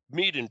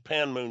meet in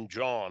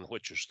Panmunjom,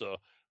 which is the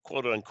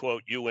quote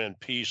unquote UN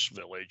peace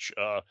village.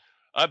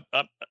 I've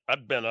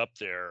been up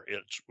there.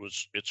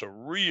 It's a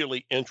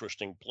really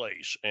interesting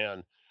place,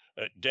 and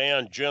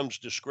Dan, Jim's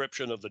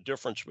description of the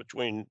difference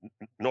between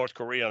North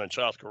Korean and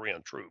South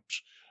Korean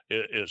troops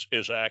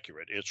is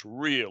accurate. It's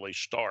really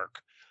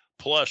stark.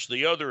 Plus,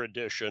 the other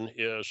addition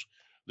is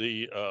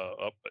the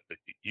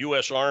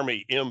U.S.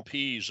 Army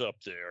MPs up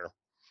there.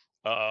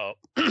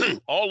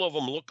 All of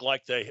them look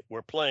like they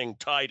were playing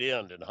tight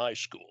end in high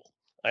school,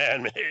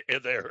 and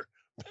they're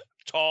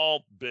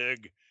tall,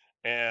 big,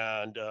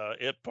 and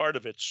part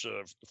of it's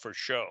for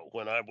show.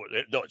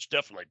 No, it's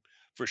definitely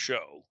for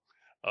show.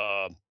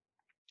 Uh,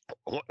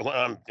 when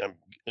I'm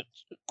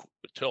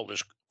tell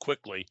this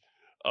quickly.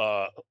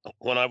 Uh,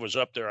 when I was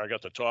up there, I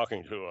got to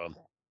talking to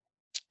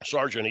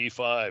Sergeant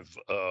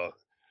E5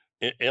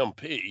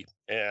 MP,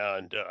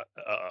 and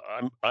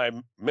I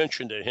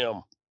mentioned to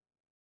him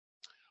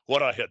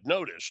what I had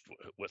noticed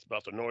with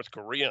about the North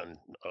Korean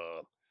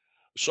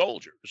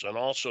soldiers, and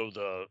also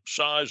the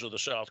size of the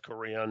South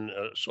Korean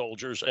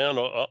soldiers and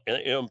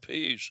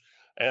MPs.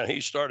 And he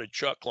started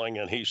chuckling,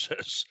 and he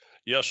says,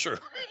 "Yes, sir.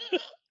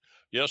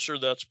 Yes, sir.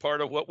 That's part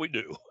of what we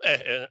do."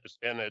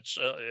 And it's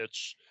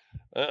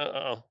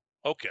uh,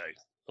 okay.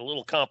 A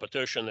little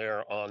competition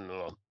there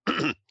on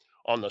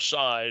on the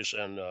size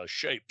and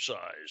shape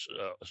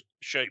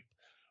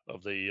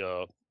of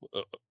the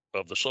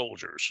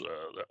soldiers.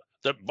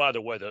 That, by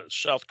the way, the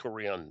South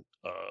Korean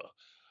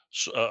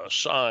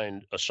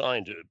assigned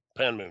to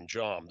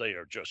Panmunjom, they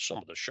are just some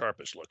of the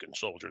sharpest looking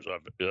soldiers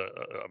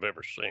I've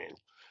ever seen.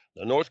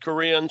 The North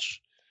Koreans,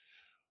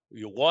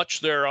 you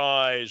watch their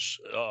eyes.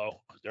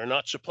 They're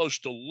not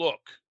supposed to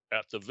look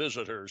at the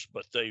visitors,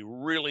 but they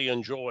really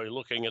enjoy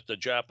looking at the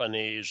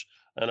Japanese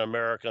and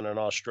American and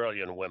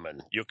Australian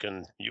women. You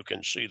can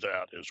see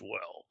that as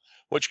well,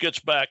 which gets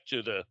back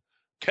to the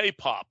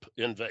K-pop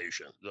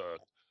invasion, the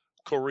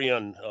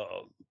Korean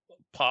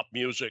pop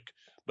music,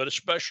 but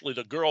especially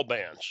the girl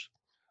bands.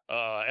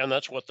 And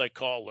that's what they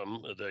call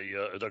them,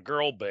 the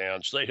girl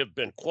bands. They have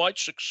been quite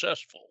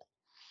successful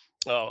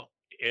uh,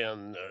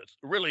 in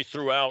really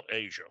throughout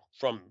Asia,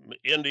 from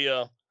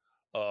India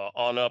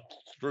on up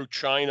through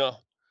China.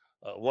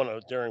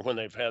 During when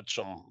they've had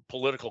some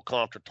political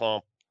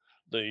contretemps,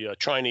 the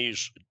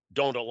Chinese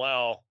don't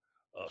allow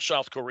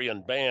South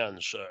Korean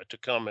bands to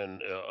come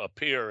and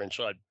appear in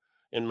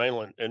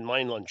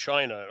mainland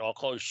China. I'll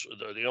close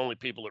the only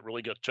people that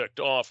really get ticked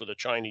off are the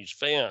Chinese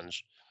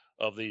fans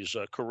of these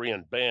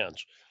Korean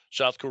bands.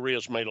 South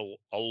Korea's made a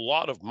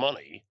lot of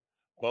money,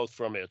 both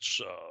from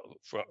its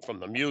from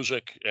the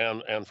music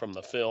and from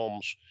the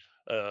films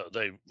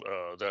they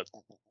that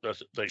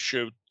they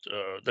shoot.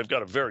 They've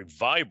got a very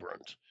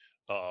vibrant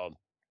uh,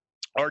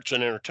 arts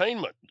and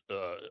entertainment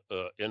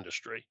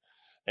industry,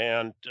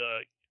 and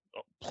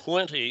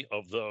plenty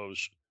of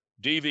those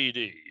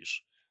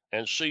DVDs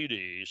and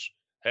CDs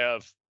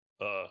have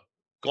uh,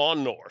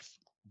 gotten north.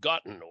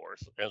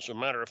 As a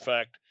matter of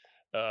fact,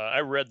 I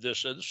read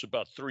this. This is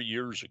about 3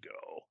 years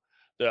ago.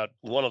 That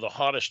one of the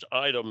hottest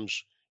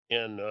items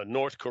in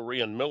North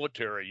Korean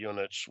military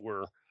units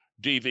were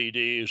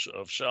DVDs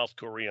of South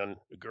Korean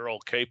girl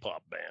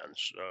K-pop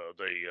bands.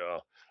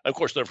 Of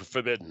course, they're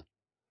forbidden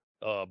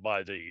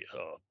by the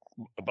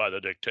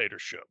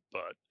dictatorship,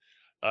 but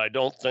I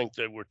don't think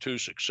they were too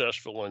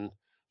successful in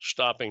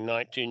stopping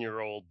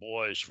 19-year-old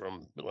boys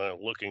from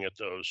looking at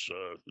those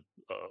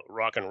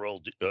rock and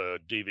roll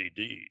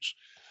DVDs.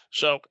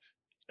 So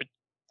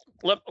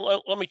let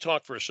me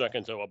talk for a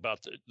second, though,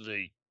 about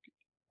the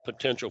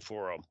potential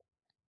for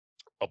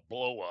a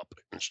blow up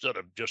instead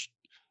of just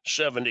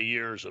 70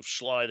 years of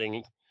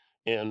sliding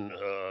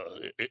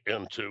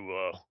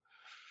into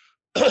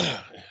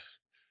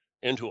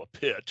into a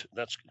pit.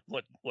 That's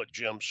what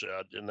Jim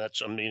said, and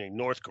that's meaning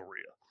North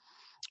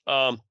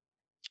Korea.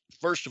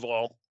 First of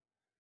all,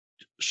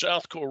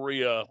 South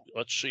Korea,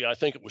 let's see, I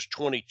think it was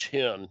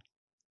 2010,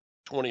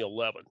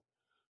 2011,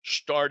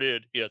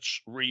 started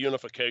its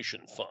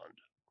reunification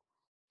fund.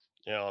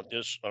 Now,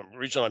 this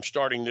reason I'm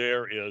starting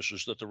there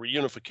is that the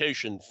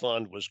reunification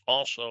fund was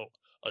also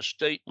a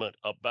statement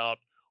about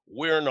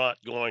we're not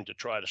going to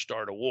try to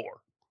start a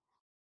war.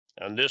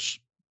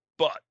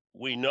 But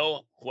we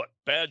know what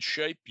bad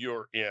shape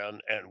you're in,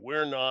 and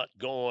we're not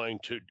going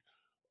to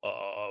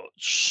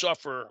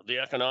suffer the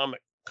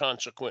economic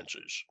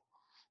consequences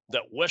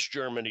that West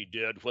Germany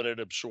did when it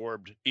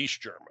absorbed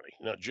East Germany.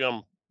 Now,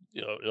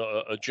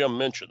 Jim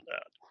mentioned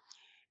that.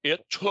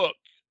 It took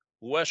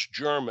West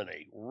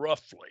Germany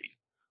roughly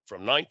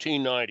from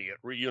 1990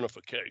 at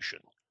reunification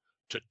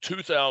to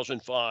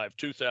 2005,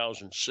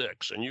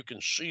 2006, and you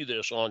can see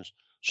this on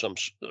some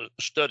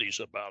studies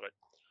about it,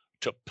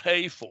 to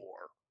pay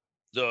for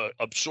the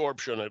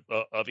absorption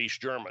of East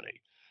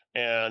Germany.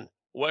 And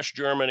West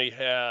Germany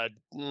had,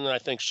 I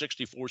think,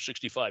 64,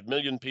 65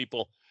 million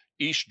people.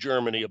 East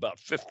Germany about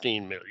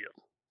 15 million,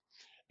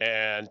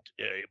 and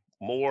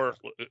more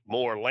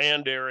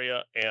land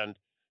area. And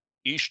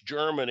East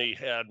Germany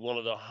had one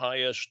of the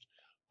highest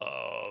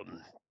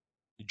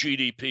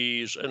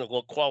GDPs and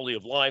quality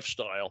of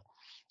lifestyle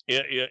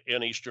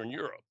in Eastern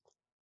Europe.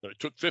 It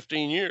took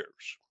 15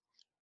 years.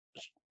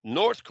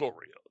 North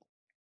Korea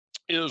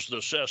is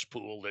the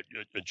cesspool that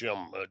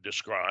Jim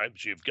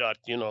describes. You've got,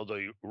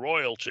 the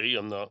royalty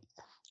and the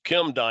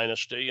Kim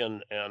dynasty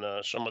and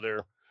some of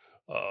their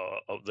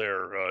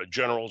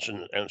generals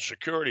and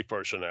security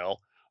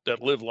personnel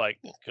that live like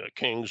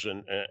kings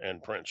and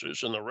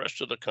princes, and the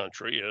rest of the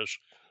country is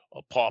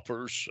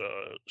paupers,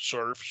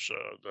 serfs.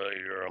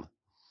 They're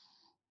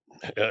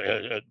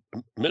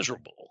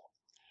miserable.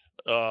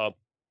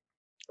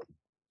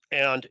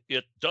 and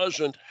it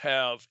doesn't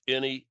have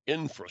any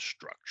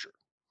infrastructure.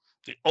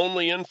 The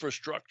only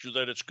infrastructure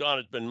that it's got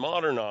has been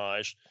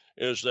modernized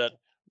is that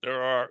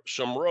there are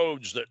some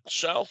roads that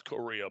South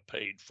Korea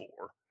paid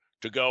for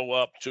to go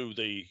up to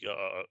the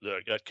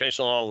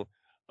Kaesong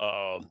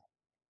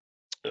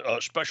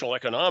special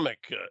economic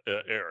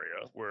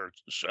area, where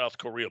South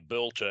Korea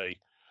built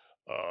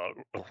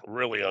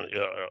really a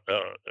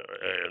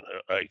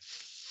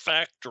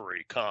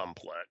factory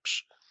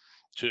complex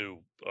to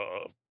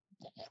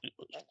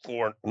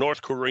for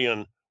North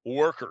Korean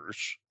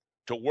workers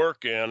to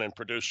work in and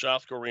produce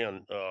South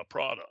Korean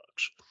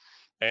products.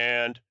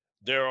 And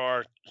there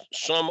are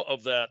some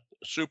of that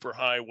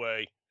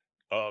superhighway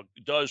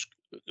does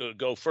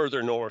go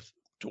further north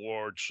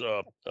towards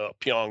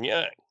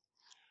Pyongyang.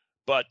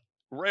 But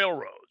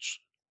railroads,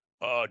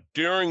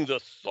 during the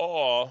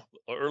thaw,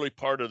 early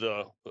part of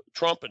the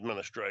Trump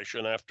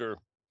administration, after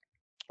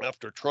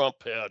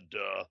Trump had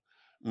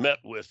met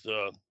with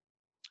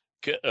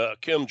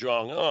Kim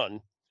Jong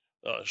Un,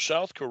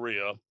 South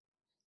Korea,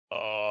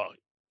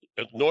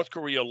 North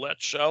Korea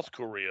let South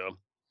Korea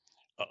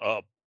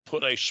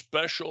put a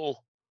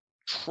special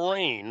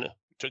train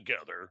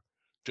together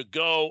to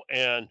go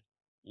and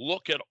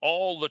look at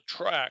all the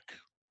track,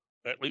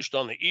 at least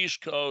on the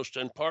East Coast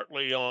and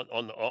partly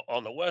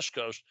on the West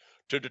Coast,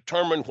 to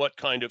determine what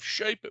kind of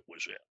shape it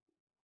was in,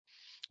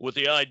 with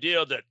the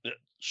idea that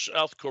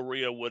South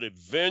Korea would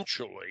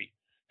eventually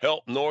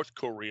help North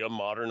Korea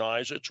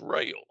modernize its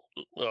rail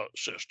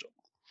system.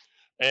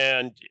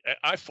 And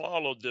I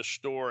followed this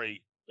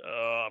story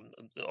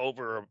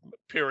over a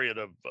period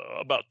of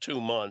about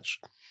 2 months.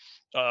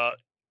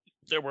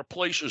 There were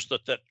places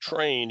that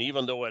train,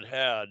 even though it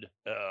had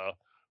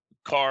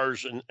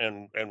cars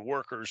and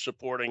workers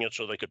supporting it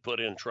so they could put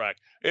in track,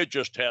 it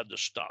just had to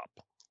stop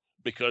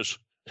because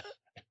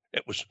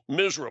it was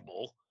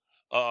miserable.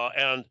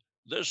 And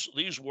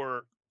these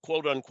were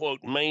quote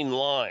unquote main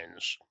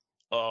lines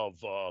of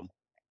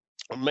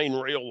main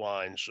rail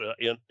lines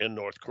in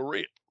North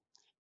Korea.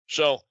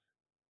 So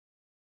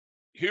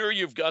here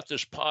you've got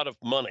this pot of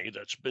money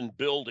that's been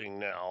building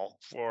now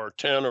for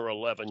 10 or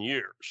 11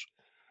 years.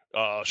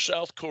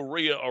 South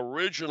Korea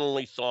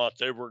originally thought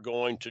they were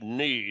going to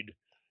need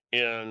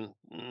in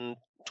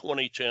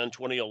 2010,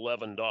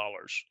 2011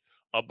 dollars,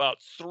 about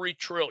 3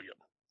 trillion,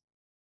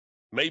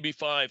 maybe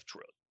 5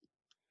 trillion.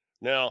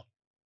 Now,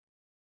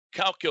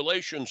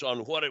 calculations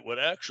on what it would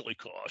actually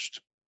cost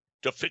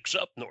to fix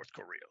up North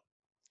Korea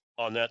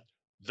on that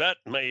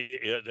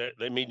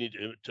they may need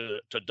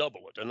to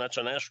double it, and that's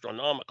an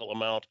astronomical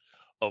amount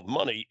of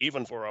money,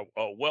 even for a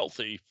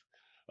wealthy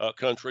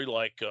country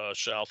like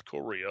South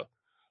Korea,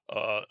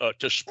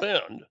 to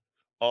spend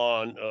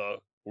on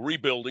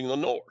rebuilding the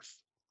North.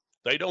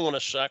 They don't want to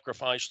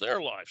sacrifice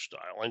their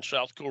lifestyle, and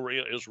South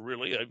Korea is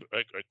really a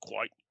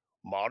quite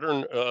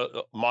modern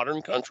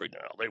country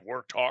now. They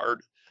worked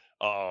hard.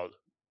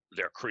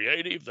 They're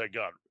creative. They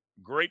got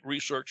great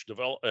research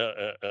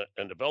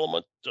and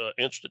development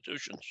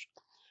institutions,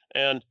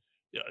 and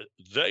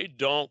they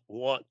don't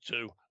want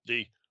to.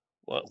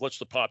 What's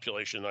the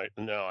population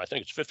now? I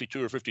think it's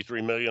 52 or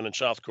 53 million in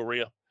South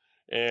Korea,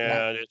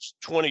 and it's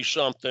 20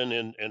 something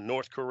in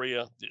North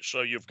Korea.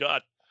 So you've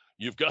got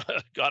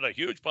a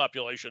huge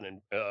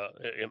population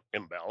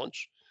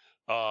imbalance.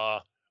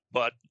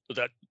 But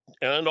that,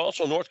 and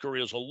also North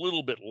Korea is a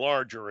little bit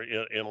larger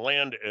in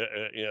land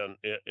area,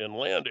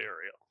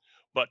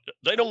 but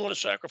they don't want to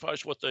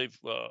sacrifice what they've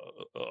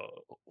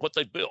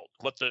built,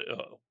 what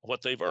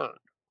they've earned.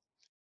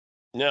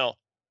 Now,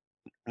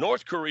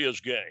 North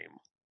Korea's game.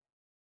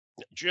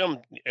 Jim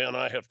and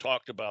I have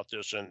talked about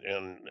this, and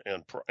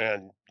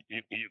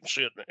you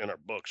see it in our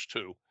books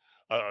too.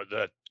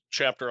 That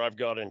chapter I've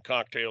got in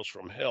Cocktails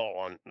from Hell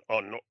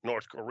on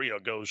North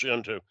Korea goes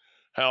into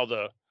how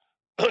the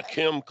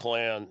Kim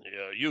clan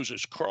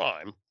uses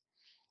crime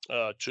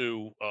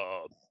to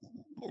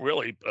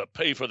really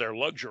pay for their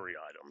luxury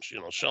items.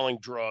 Selling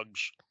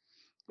drugs,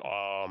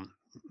 all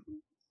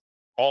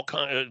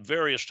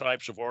various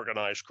types of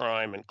organized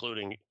crime,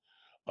 including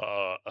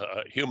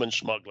human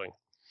smuggling.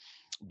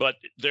 But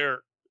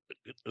their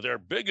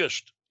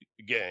biggest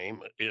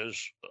game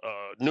is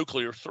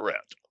nuclear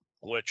threat,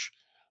 which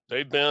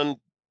they've been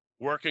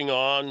working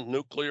on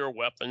nuclear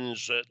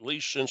weapons at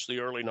least since the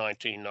early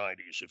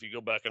 1990s. If you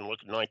go back and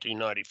look at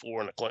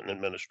 1994 in the Clinton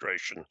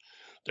administration,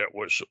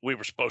 we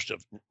were supposed to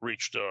have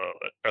reached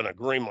an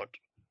agreement,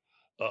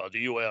 the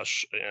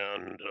U.S.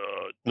 and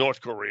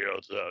North Korea,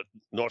 that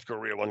North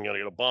Korea wasn't going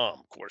to get a bomb.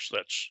 Of course,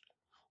 that's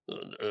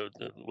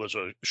was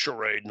a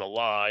charade and a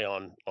lie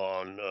on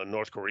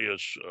North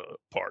Korea's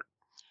part.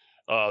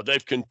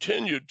 They've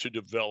continued to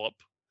develop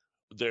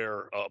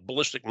their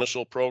ballistic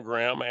missile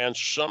program and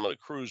some of the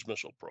cruise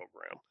missile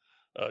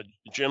program.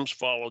 Jim's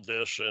followed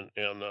this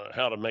in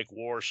How to Make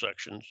War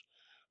sections,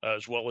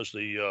 as well as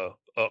the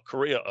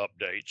Korea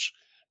updates,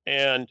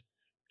 and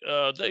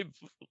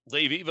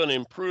they've even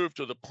improved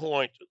to the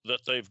point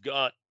that they've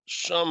got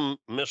some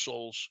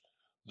missiles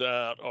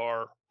that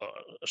are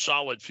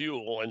solid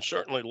fuel and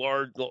certainly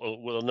large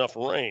with enough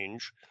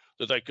range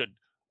that they could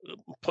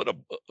put a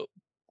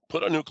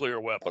nuclear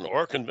weapon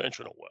or a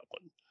conventional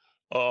weapon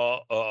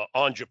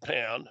on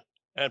Japan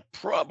and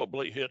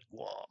probably hit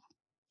Guam.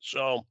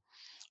 So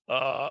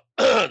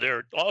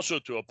they're also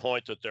to a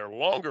point that their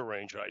longer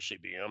range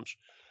ICBMs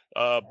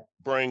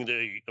bring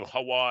the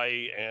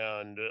Hawaii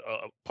and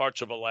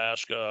parts of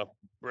Alaska,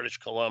 British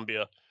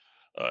Columbia,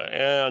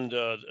 and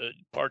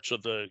parts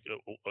of the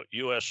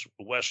U.S.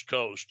 West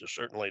Coast,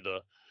 certainly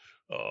the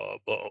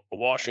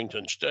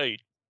Washington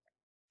State,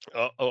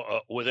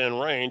 within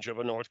range of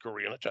a North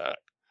Korean attack.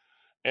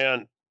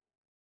 And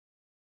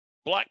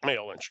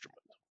blackmail instrument.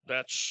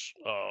 That's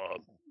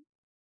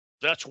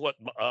what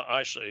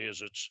I say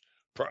is its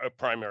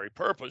primary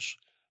purpose.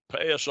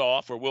 Pay us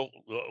off, or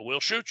we'll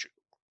shoot you.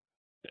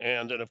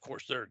 And then, of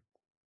course, they're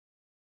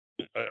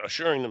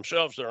assuring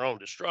themselves their own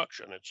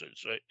destruction. It's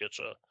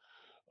a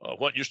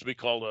what used to be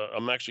called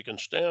a Mexican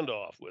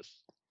standoff with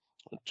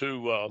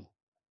two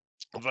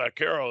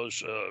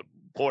vaqueros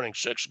pointing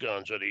six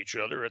guns at each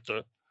other at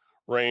the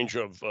range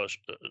of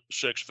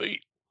 6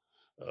 feet.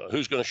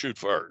 Who's going to shoot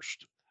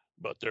first?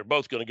 But they're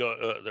both going to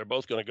go. They're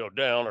both going to go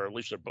down, or at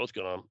least they're both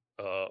going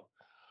to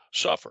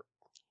suffer.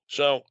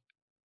 So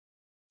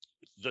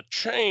the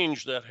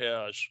change that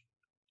has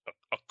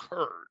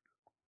occurred,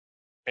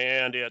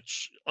 and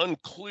it's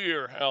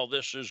unclear how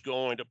this is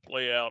going to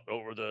play out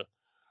over the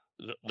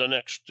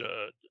next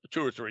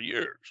 2 or 3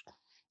 years,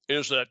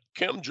 is that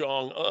Kim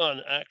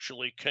Jong-un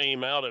actually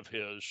came out of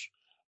his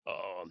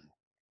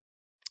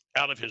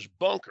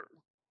bunker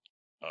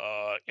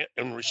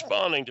in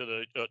responding to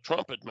the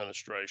Trump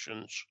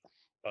administration's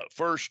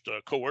first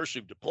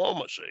coercive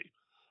diplomacy,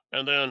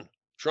 and then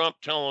Trump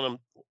telling him,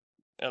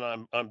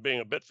 and I'm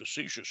being a bit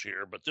facetious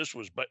here, but this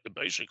was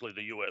basically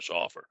the U.S.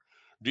 offer.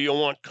 Do you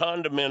want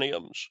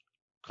condominium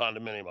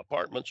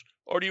apartments,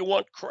 or do you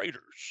want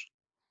craters?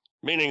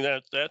 Meaning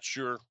that's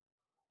your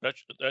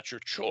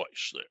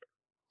choice there.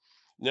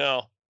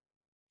 Now,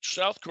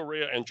 South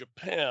Korea and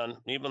Japan,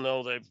 even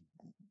though they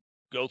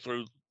go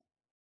through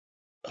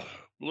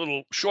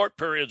little short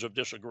periods of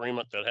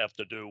disagreement that have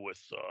to do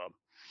with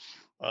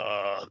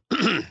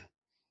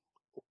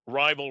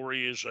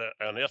rivalries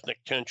and ethnic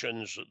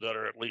tensions that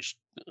are at least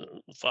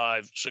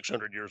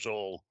 500-600 years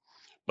old,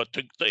 but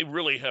they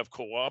really have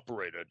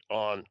cooperated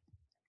on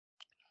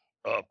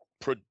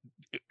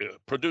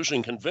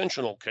producing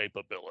conventional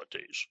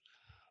capabilities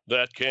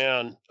that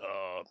can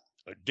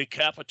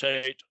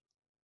decapitate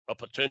a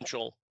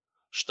potential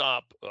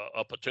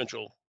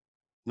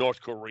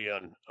North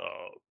Korean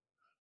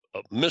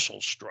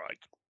missile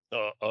strike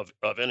of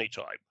any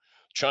type.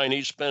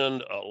 Chinese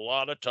spend a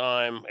lot of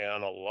time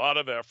and a lot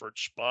of effort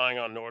spying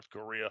on North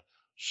Korea.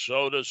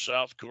 So does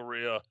South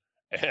Korea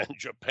and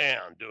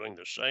Japan, doing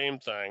the same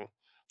thing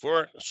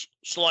for a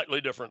slightly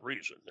different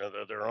reason,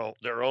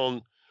 their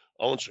own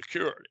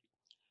security.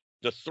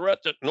 The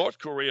threat that North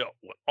Korea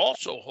would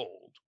also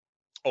hold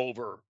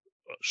over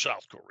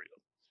South Korea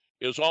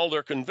is all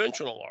their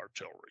conventional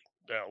artillery.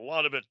 Now, a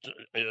lot of it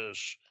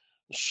is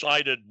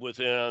sited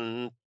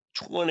within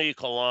 20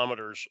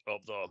 kilometers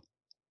of the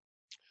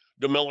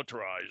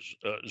demilitarized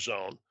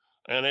zone,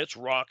 and it's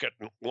rocket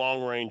and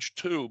long-range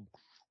tube,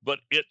 but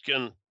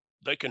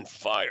they can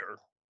fire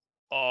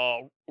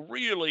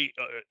really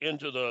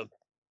into the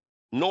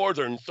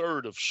northern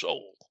third of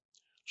Seoul.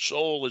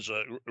 Seoul is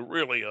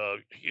really a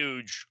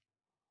huge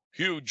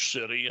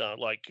city,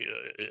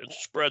 it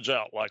spreads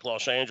out like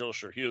Los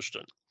Angeles or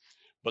Houston,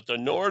 but the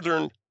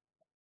northern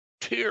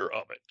tier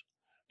of it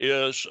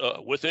is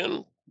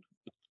within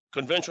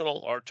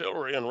conventional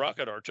artillery and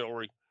rocket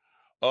artillery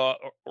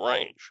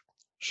range.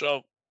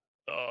 So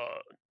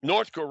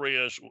North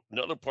Korea's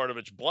another part of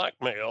its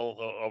blackmail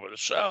over the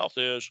South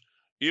is,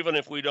 even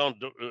if we don't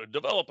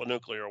develop a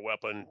nuclear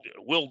weapon,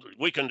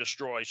 we can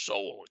destroy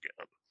Seoul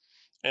again.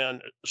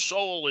 And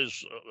Seoul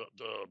is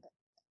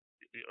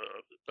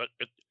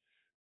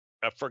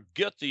I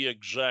forget the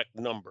exact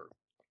number,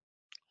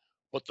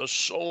 but the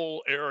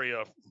Seoul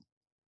area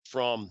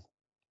from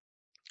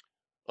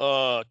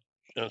Chonan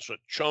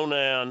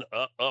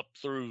up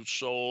through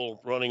Seoul,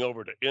 running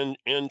over to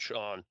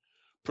Incheon,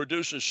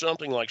 produces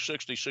something like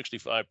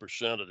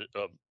 65%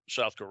 of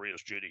South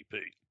Korea's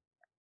GDP.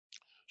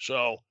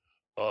 So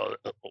a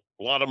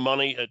lot of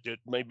money. It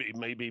may be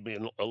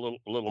a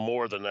little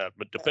more than that,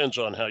 but depends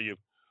on how you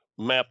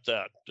map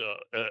that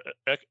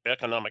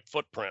economic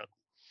footprint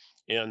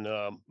in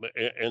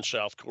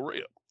South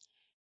Korea.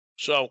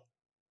 So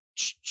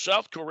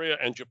South Korea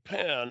and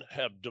Japan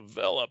have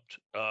developed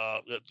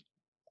that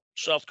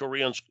South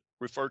Koreans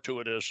refer to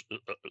it as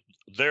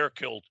their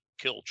kill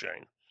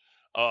chain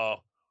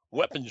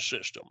weapon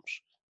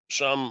systems.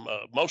 Some,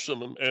 most of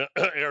them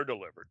air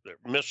delivered. They're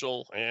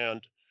missile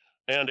and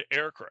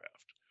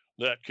aircraft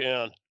that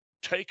can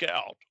take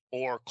out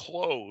or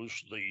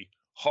close the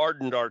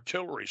hardened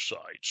artillery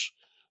sites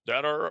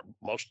that are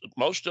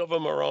most of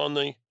them are on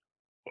the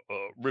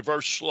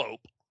reverse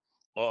slope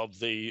of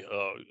the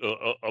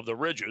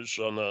ridges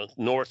on the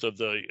north of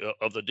the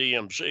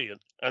DMZ,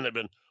 and they've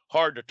been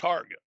hard to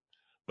target.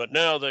 But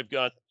now they've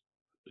got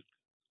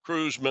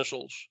cruise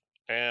missiles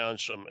and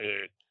some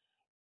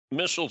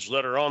missiles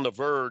that are on the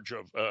verge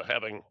of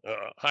having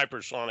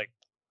hypersonic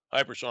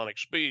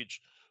speeds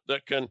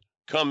that can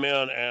come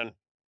in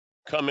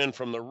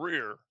from the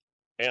rear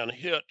and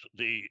hit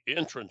the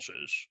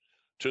entrances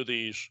to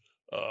these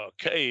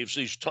caves,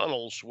 these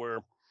tunnels where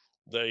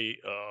the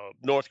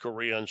North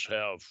Koreans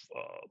have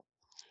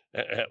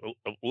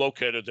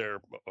located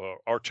their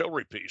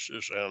artillery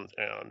pieces and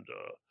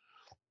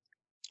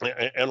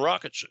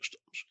rocket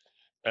systems.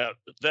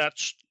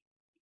 That's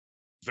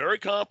very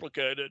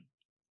complicated,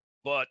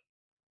 but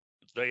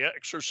they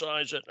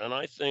exercise it, and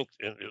I think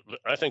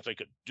they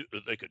could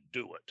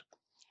do it.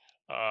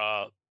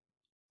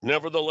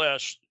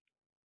 Nevertheless,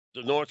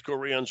 the North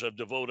Koreans have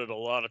devoted a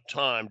lot of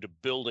time to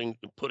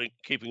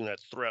keeping that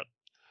threat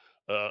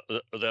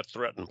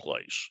in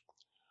place.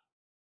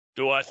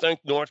 Do I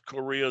think North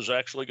Korea is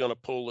actually going to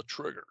pull the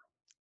trigger?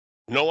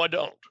 No, I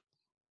don't.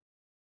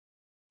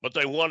 But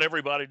they want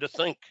everybody to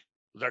think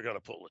they're going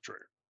to pull the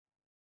trigger.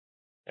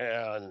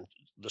 And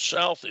the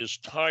South is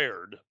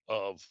tired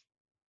of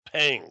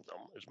paying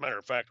them. As a matter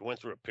of fact, went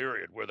through a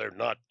period where they're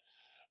not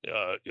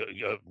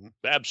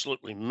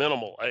absolutely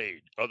minimal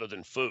aid other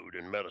than food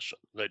and medicine.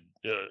 They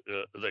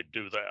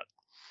do that.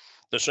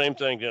 The same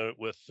thing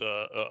with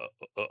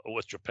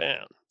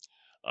Japan.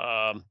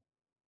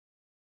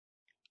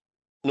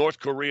 North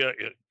Korea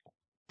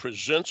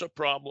presents a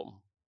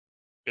problem.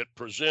 It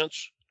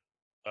presents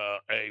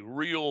a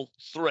real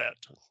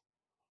threat,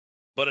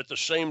 but at the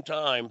same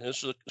time,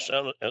 this is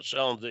the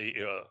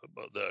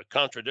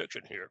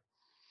contradiction here.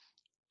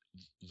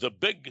 The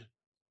big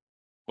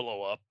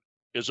blow up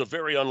is a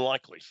very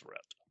unlikely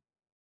threat,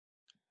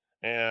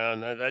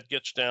 and that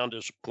gets down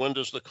to when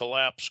does the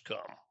collapse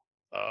come?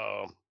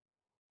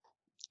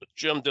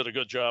 Jim did a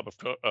good job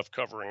of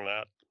covering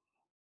that.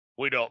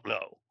 We don't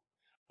know.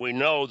 We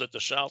know that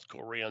the South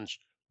Koreans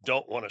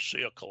don't want to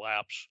see a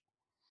collapse.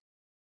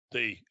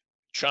 The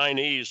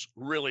Chinese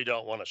really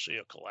don't want to see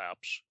a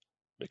collapse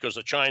because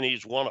the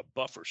Chinese want a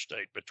buffer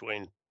state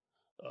between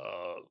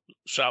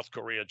South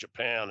Korea,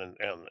 Japan,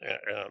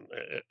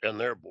 and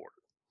their border.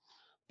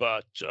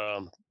 But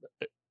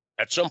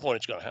at some point,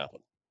 it's going to happen.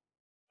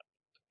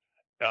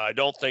 I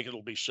don't think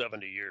it'll be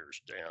 70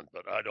 years, Dan,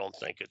 but I don't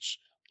think it's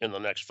in the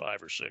next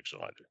 5 or 6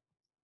 either.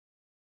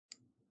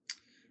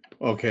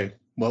 Okay.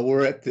 Well,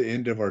 we're at the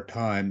end of our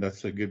time.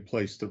 That's a good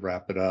place to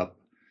wrap it up.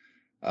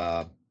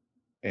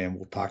 And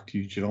we'll talk to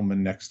you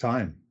gentlemen next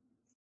time.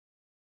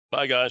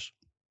 Bye, guys.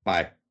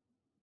 Bye.